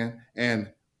know what I'm saying?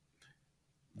 And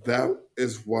that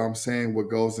is what I'm saying. What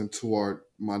goes into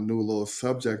my new little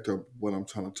subject of what I'm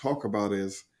trying to talk about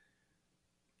is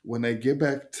when they get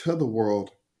back to the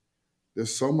world,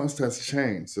 there's so much that's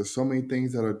changed. There's so many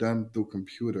things that are done through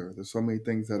computer. There's so many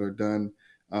things that are done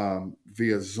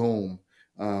via Zoom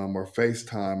or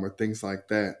FaceTime or things like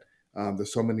that.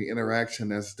 There's so many interaction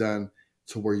that's done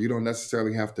to where you don't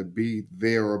necessarily have to be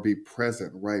there or be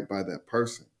present right by that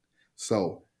person.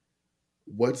 So,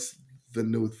 what's the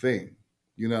new thing?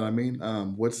 You know what I mean?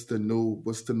 What's the new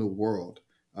world?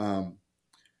 Um,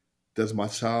 does my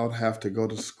child have to go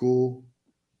to school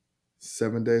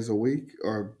 7 days a week?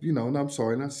 Or, no, I'm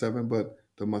sorry, not seven, but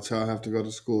does my child have to go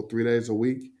to school 3 days a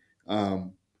week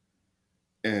um,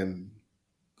 and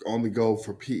only go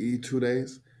for PE 2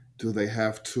 days? Do they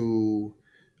have to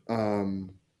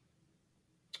um,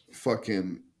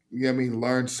 fucking,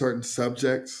 learn certain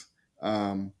subjects?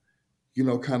 Um,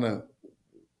 kind of,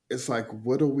 it's like,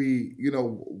 what are we,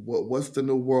 what's the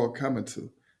new world coming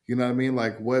to? You know what I mean?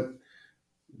 Like, what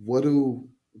do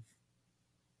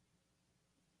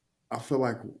I feel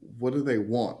like, what do they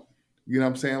want? You know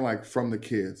what I'm saying? Like, from the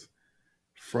kids,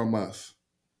 from us.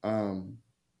 Um,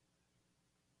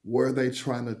 where are they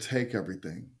trying to take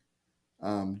everything?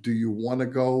 Do you want to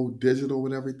go digital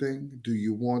with everything? Do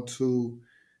you want to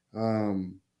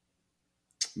um,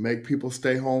 make people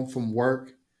stay home from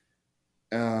work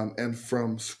and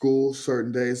from school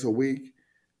certain days a week?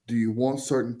 Do you want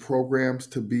certain programs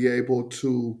to be able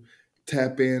to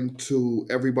tap into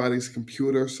everybody's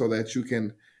computer so that you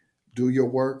can do your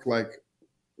work? Like,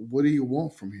 what do you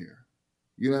want from here?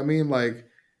 You know what I mean? Like,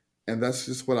 and that's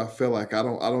just what I feel like. I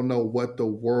don't know what the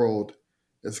world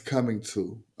is coming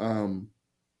to.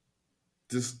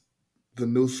 Just the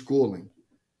new schooling.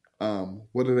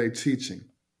 What are they teaching?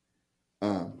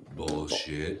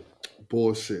 Bullshit.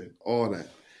 Bullshit. All that.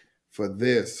 For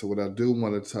this, so what I do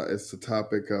want to talk, it's the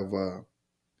topic of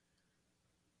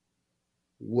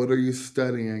what are you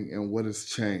studying and what has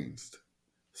changed.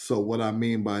 So what I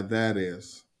mean by that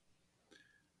is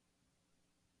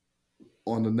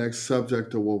on the next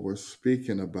subject of what we're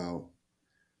speaking about,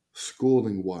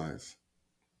 schooling wise,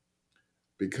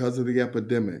 because of the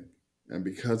epidemic and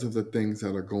because of the things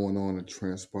that are going on and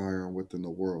transpiring within the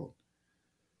world.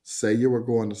 Say you were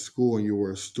going to school and you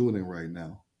were a student right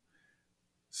now.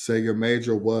 Say your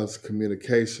major was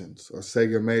communications, or say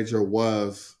your major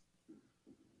was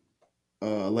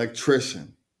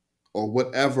electrician, or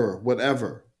whatever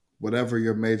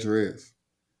your major is.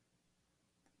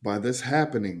 By this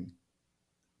happening,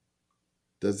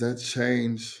 does that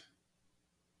change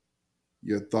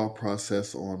your thought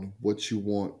process on what you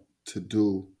want to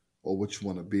do or what you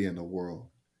want to be in the world?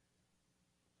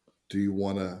 Do you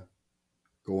want to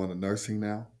go into nursing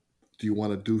now? Do you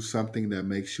want to do something that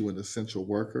makes you an essential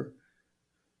worker?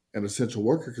 An essential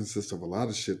worker consists of a lot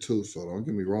of shit too. So don't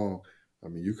get me wrong. I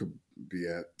mean, you could be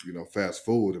at fast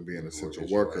food and be an essential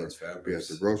worker. Be at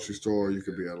the grocery store. You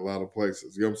could be at a lot of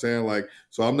places. You know what I'm saying? Like,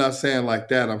 so I'm not saying like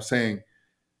that. I'm saying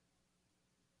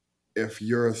if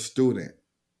you're a student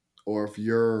or if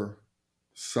you're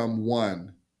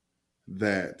someone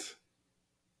that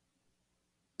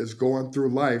is going through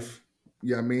life,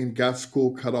 got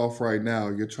school cut off right now.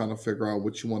 You're trying to figure out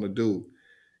what you want to do.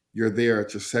 You're there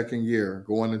at your second year,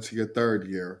 going into your third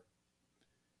year,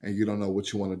 and you don't know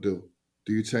what you want to do.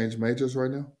 Do you change majors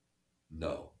right now?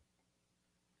 No.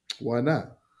 Why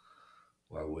not?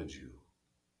 Why would you?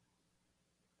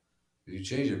 If you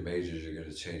change your majors, you're going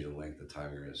to change the length of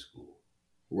time you're in school.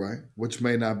 Right? Which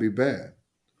may not be bad.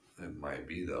 It might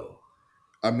be, though.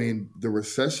 I mean, the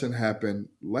recession happened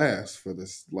last for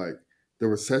this. Like, the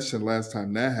recession last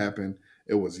time that happened,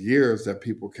 it was years that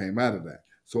people came out of that.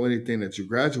 So anything that you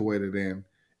graduated in,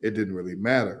 it didn't really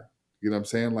matter. You know what I'm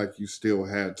saying? Like, you still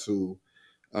had to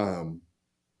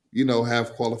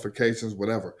have qualifications,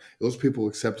 whatever. Those people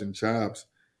accepting jobs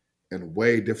in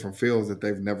way different fields that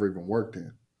they've never even worked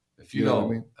in. If You you know what I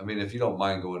don't, mean? I mean, if you don't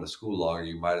mind going to school longer,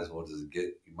 you might as well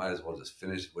just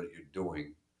finish what you're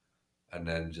doing, and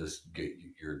then just get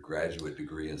your graduate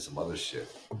degree in some other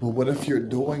shit. But what if you're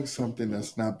doing something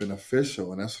that's not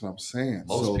beneficial? And that's what I'm saying.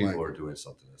 Most So people like, are doing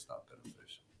something that's not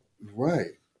beneficial.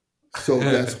 right. So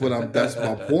that's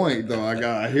my point though.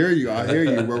 I hear you,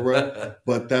 bro.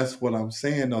 But that's what I'm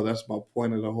saying though. That's my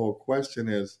point of the whole question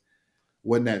is,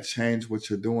 wouldn't that change what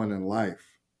you're doing in life?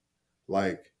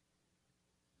 Like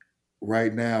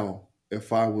right now,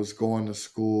 if I was going to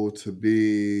school to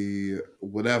be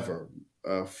whatever,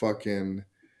 fucking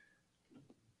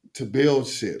to build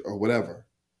shit or whatever,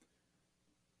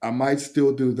 I might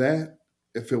still do that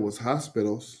if it was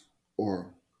hospitals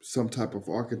or some type of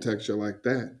architecture like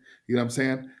that. You know what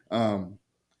I'm saying?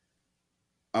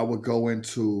 I would go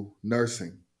into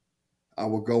nursing. I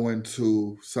would go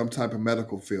into some type of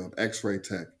medical field, X-ray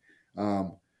tech.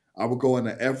 Um, I would go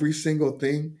into every single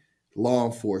thing, law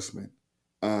enforcement.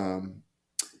 Um,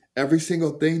 every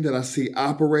single thing that I see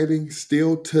operating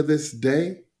still to this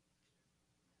day,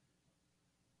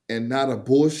 and not a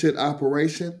bullshit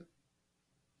operation,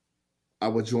 I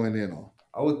would join in on.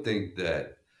 I would think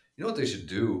that what they should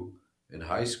do in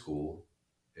high school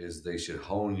is they should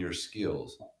hone your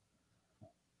skills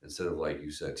instead of, like you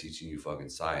said, teaching you fucking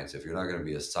science. If you're not going to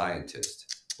be a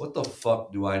scientist, what the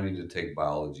fuck do I need to take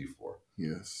biology for?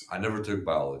 Yes. I never took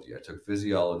biology. I took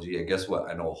physiology, and guess what?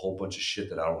 I know a whole bunch of shit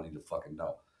that I don't need to fucking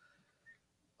know.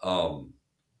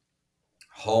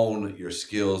 Hone your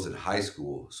skills in high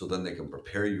school so then they can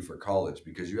prepare you for college,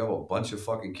 because you have a bunch of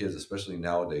fucking kids, especially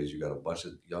nowadays. You got a bunch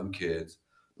of young kids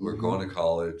who are going to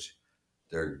college.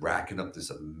 They're racking up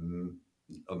this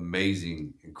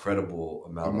amazing, incredible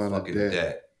amount of fucking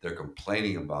debt. They're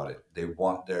complaining about it. They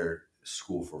want their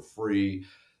school for free.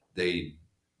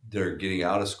 They're getting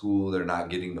out of school. They're not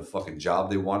getting the fucking job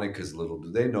they wanted, because little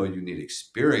do they know you need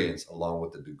experience along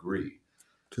with the degree.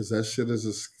 Because that shit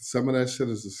is some of that shit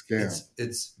is a scam.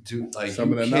 It's dude, like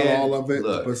some you of that, not all of it,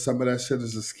 look, but some of that shit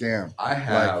is a scam. I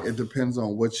have. Like it depends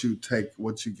on what you take,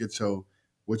 what you get your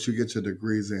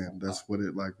degrees in. That's what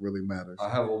it like really matters. I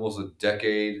have almost a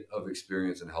decade of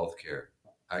experience in healthcare,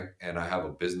 and I have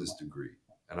a business degree,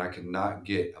 and I cannot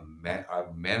get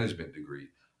a management degree.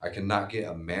 I cannot get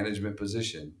a management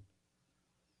position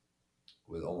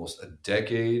with almost a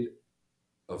decade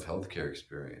of healthcare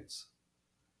experience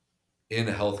in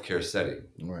a healthcare setting.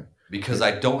 Right. Because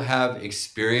I don't have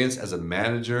experience as a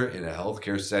manager in a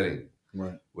healthcare setting.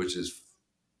 Right. Which is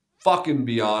fucking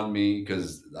beyond me,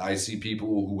 because I see people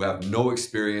who have no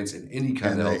experience in any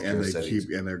kind of healthcare settings.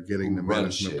 And they're getting the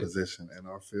management position in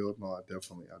our field. No, I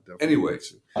definitely. Anyway,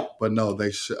 but no,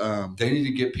 they should. They need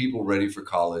to get people ready for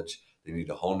college. They need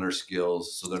to hone their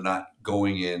skills so they're not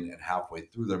going in and halfway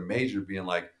through their major being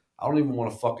like, I don't even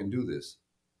want to fucking do this.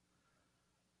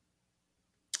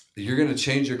 You're going to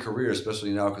change your career,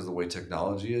 especially now because of the way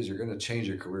technology is. You're going to change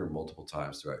your career multiple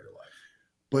times throughout your life.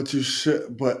 But you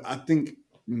should. But I think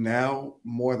now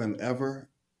more than ever,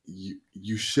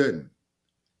 you shouldn't.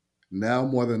 Now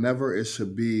more than ever, it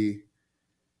should be.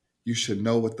 You should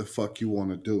know what the fuck you want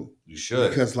to do. You should,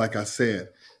 because, like I said,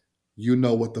 you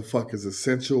know what the fuck is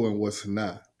essential and what's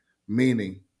not.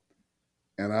 Meaning,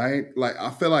 and I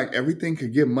feel like everything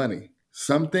could get money.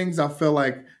 Some things I feel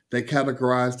like they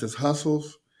categorized as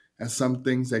hustles, and some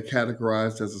things they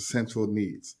categorized as essential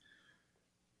needs.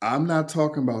 I'm not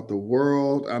talking about the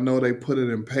world. I know they put it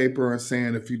in paper and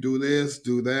saying, if you do this,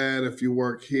 do that. If you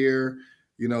work here,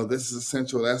 this is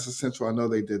essential, that's essential. I know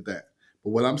they did that.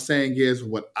 But what I'm saying is,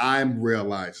 what I'm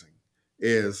realizing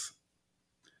is,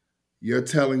 you're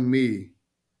telling me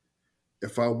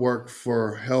if I work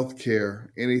for healthcare,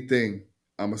 anything,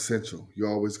 I'm essential. You're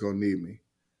always going to need me.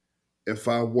 If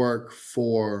I work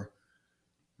for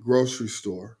grocery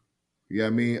store, you know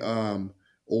what I mean?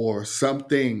 Or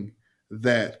something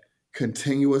that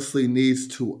continuously needs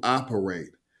to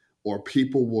operate, or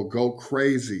people will go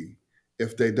crazy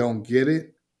if they don't get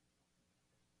it,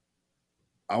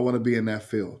 I want to be in that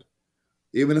field.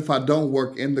 Even if I don't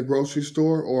work in the grocery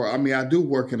store, or I do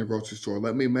work in the grocery store,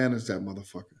 let me manage that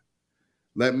motherfucker.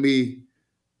 Let me,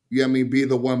 be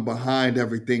the one behind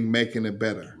everything, making it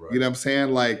better. Right. You know what I'm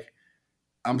saying? Like,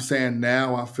 I'm saying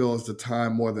now I feel it's the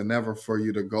time more than ever for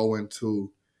you to go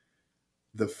into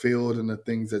the field and the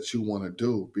things that you want to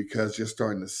do, because you're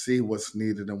starting to see what's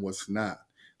needed and what's not.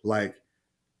 Like,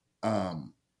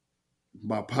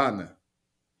 my partner,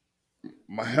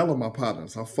 my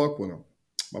partners, I fuck with them.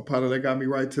 My partner, they got me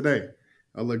right today.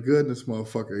 I look good in this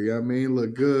motherfucker, you know what I mean?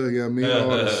 Look good, you know what I mean? All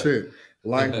the shit.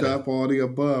 linked up, all the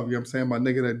above. You know what I'm saying? My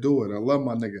nigga that do it. I love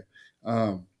my nigga.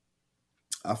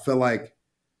 I feel like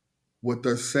what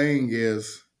they're saying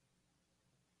is,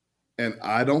 and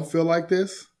I don't feel like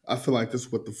this, I feel like this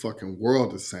is what the fucking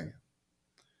world is saying,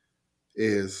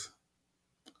 is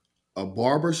a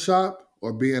barber shop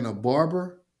or being a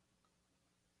barber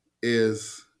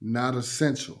is not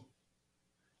essential.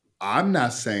 I'm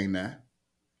not saying that.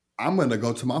 I'm going to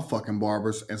go to my fucking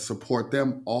barbers and support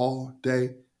them all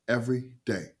day, every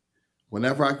day.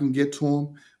 Whenever I can get to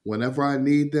them, whenever I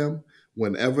need them,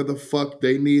 whenever the fuck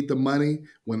they need the money,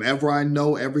 whenever I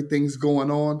know everything's going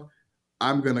on,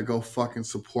 I'm going to go fucking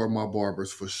support my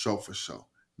barbers for show.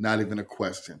 Not even a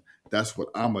question. That's what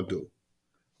I'm going to do.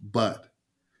 But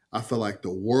I feel like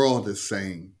the world is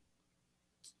saying,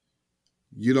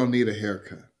 you don't need a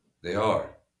haircut. They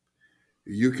are.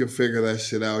 You can figure that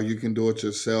shit out. You can do it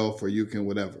yourself or you can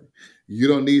whatever. You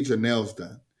don't need your nails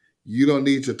done. You don't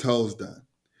need your toes done.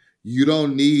 You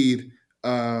don't need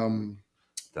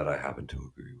that I happen to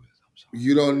agree with. I'm sorry.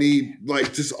 You don't need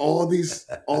like just all these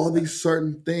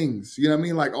certain things. You know what I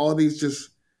mean? Like all these just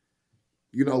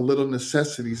little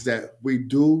necessities that we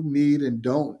do need and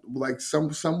don't. Like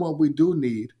somewhat we do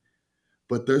need,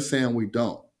 but they're saying we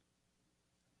don't.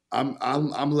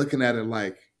 I'm looking at it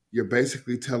like you're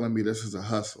basically telling me this is a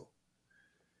hustle,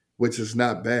 which is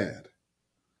not bad.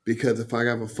 Because if I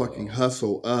have a fucking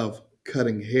hustle of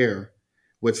cutting hair,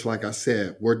 which like I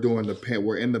said, we're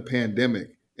in the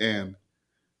pandemic and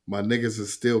my niggas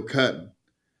is still cutting.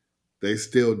 They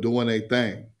still doing their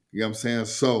thing. You know what I'm saying?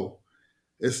 So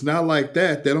it's not like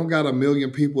that. They don't got a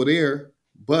million people there.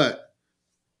 But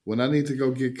when I need to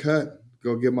go get cut,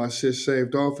 go get my shit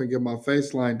shaved off and get my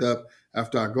face lined up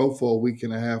after I go for a week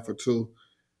and a half or two,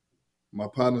 my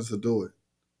partners will do it.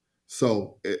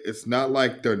 So it's not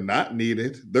like they're not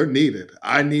needed. They're needed.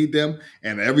 I need them,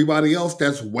 and everybody else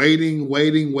that's waiting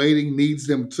needs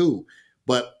them too.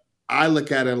 But I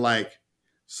look at it like,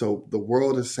 so the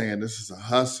world is saying this is a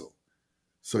hustle.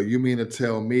 So you mean to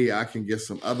tell me I can get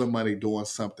some other money doing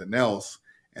something else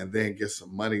and then get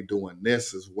some money doing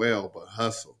this as well, but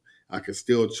hustle. I can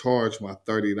still charge my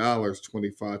 $30,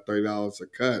 $25, $30 a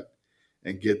cut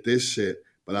and get this shit,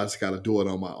 but I just got to do it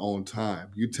on my own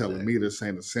time. You telling me this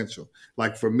ain't essential.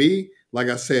 Like for me, like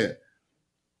I said,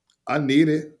 I need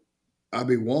it. I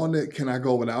be wanting it. Can I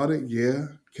go without it? Yeah.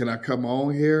 Can I cut my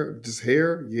own hair? Just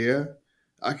hair? Yeah.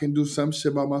 I can do some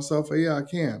shit by myself. Yeah, I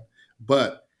can.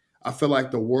 But I feel like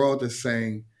the world is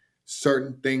saying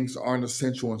certain things aren't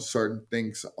essential and certain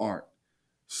things aren't.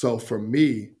 So for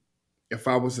me, if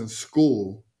I was in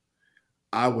school,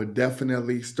 I would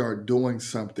definitely start doing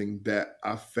something that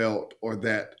I felt or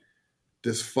that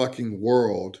this fucking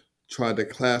world tried to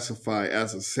classify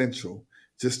as essential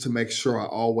just to make sure I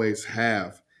always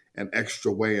have an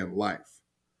extra way in life.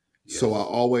 Yes. So I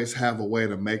always have a way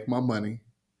to make my money,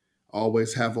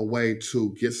 always have a way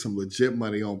to get some legit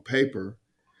money on paper.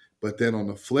 But then on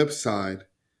the flip side,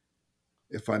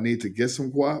 if I need to get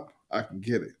some guap, I can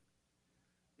get it.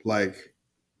 Like,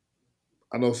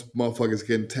 I know motherfuckers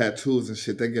getting tattoos and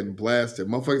shit. They're getting blasted.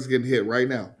 Motherfuckers getting hit right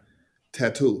now.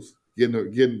 Tattoos.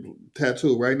 Getting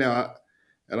tattooed right now.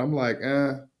 And I'm like,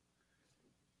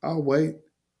 I'll wait.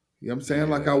 You know what I'm saying?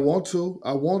 Yeah. Like, I want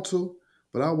to,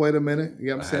 but I'll wait a minute. You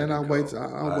know what I'm saying? I'll wait.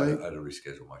 I'll wait. I had to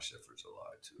reschedule my shit for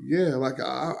July, too. Yeah, like,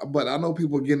 but I know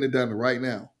people getting it done right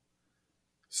now.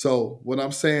 So what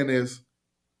I'm saying is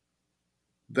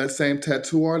that same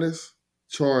tattoo artist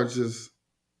charges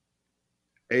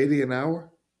 $80 an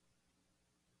hour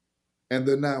and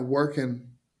they're not working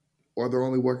or they're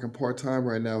only working part-time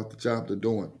right now with the job they're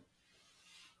doing.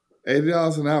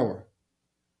 $80 an hour.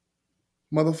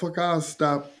 Motherfucker,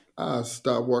 I'll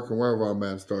stop working wherever I'm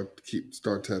at and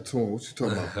start tattooing. What you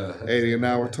talking about? 80 an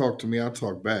hour, talk to me, I'll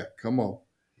talk back. Come on.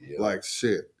 Yep. Like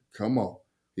shit. Come on.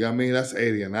 You know what I mean? That's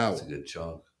 80 an hour. That's a good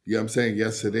chunk. You know what I'm saying?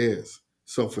 Yes, it is.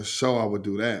 So for sure I would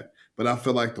do that. But I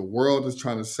feel like the world is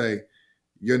trying to say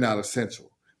you're not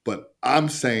essential. But I'm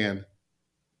saying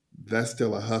that's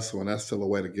still a hustle and that's still a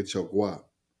way to get your guap.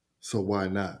 So why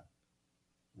not?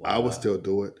 I would still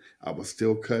do it. I would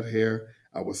still cut hair.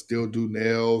 I would still do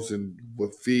nails and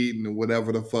with feet and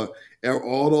whatever the fuck.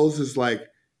 All those is like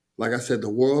I said, the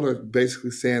world are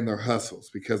basically saying they're hustles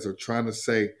because they're trying to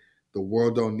say the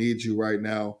world don't need you right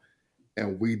now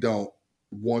and we don't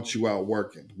want you out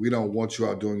working. We don't want you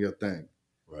out doing your thing.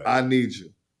 Right. I need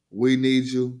you. We need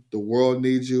you. The world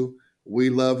needs you. We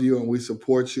love you and we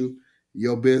support you.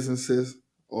 Your businesses,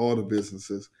 all the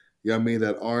businesses, you know what I mean,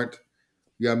 that aren't,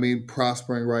 you know what I mean,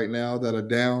 prospering right now, that are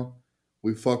down,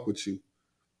 we fuck with you.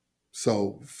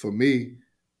 So for me,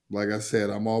 like I said,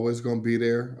 I'm always going to be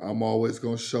there. I'm always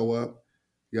going to show up.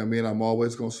 You know what I mean? I'm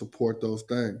always going to support those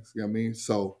things. You know what I mean?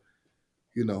 So,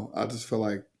 I just feel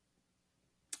like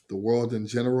the world in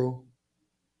general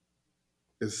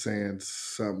is saying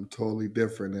something totally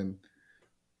different. And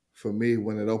for me,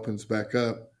 when it opens back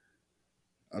up,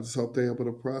 I just hope they're able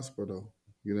to prosper, though.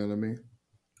 You know what I mean?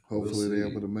 Hopefully they're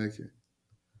able to make it.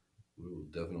 We will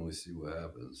definitely see what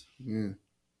happens. Yeah.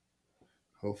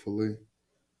 Hopefully.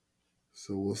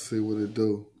 So we'll see what it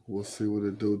do. We'll see what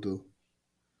it do.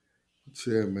 But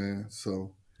yeah, man.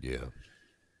 So yeah,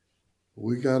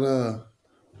 we got a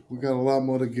lot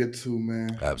more to get to,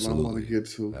 man. Absolutely. A lot more to get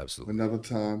to. Absolutely. Another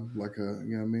time, you know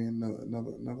what I mean?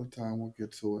 Another time we'll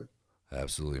get to it.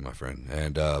 Absolutely, my friend.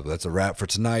 And that's a wrap for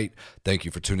tonight. Thank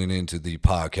you for tuning in to the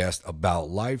podcast About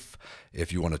Life.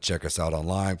 If you want to check us out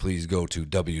online, please go to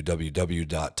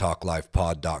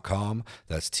www.talklifepod.com.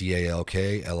 That's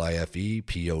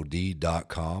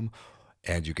TALKLIFEPOD.com.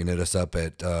 And you can hit us up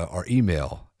at our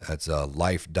email. That's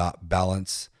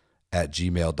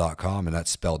life.balance@gmail.com. And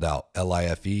that's spelled out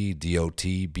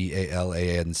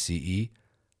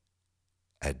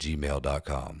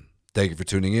LIFEDOTBALANCE@gmail.com. Thank you for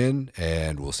tuning in,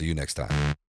 and we'll see you next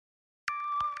time.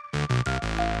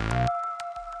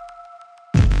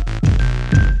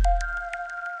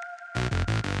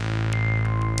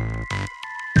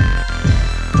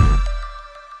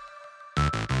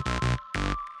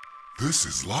 This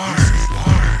is life.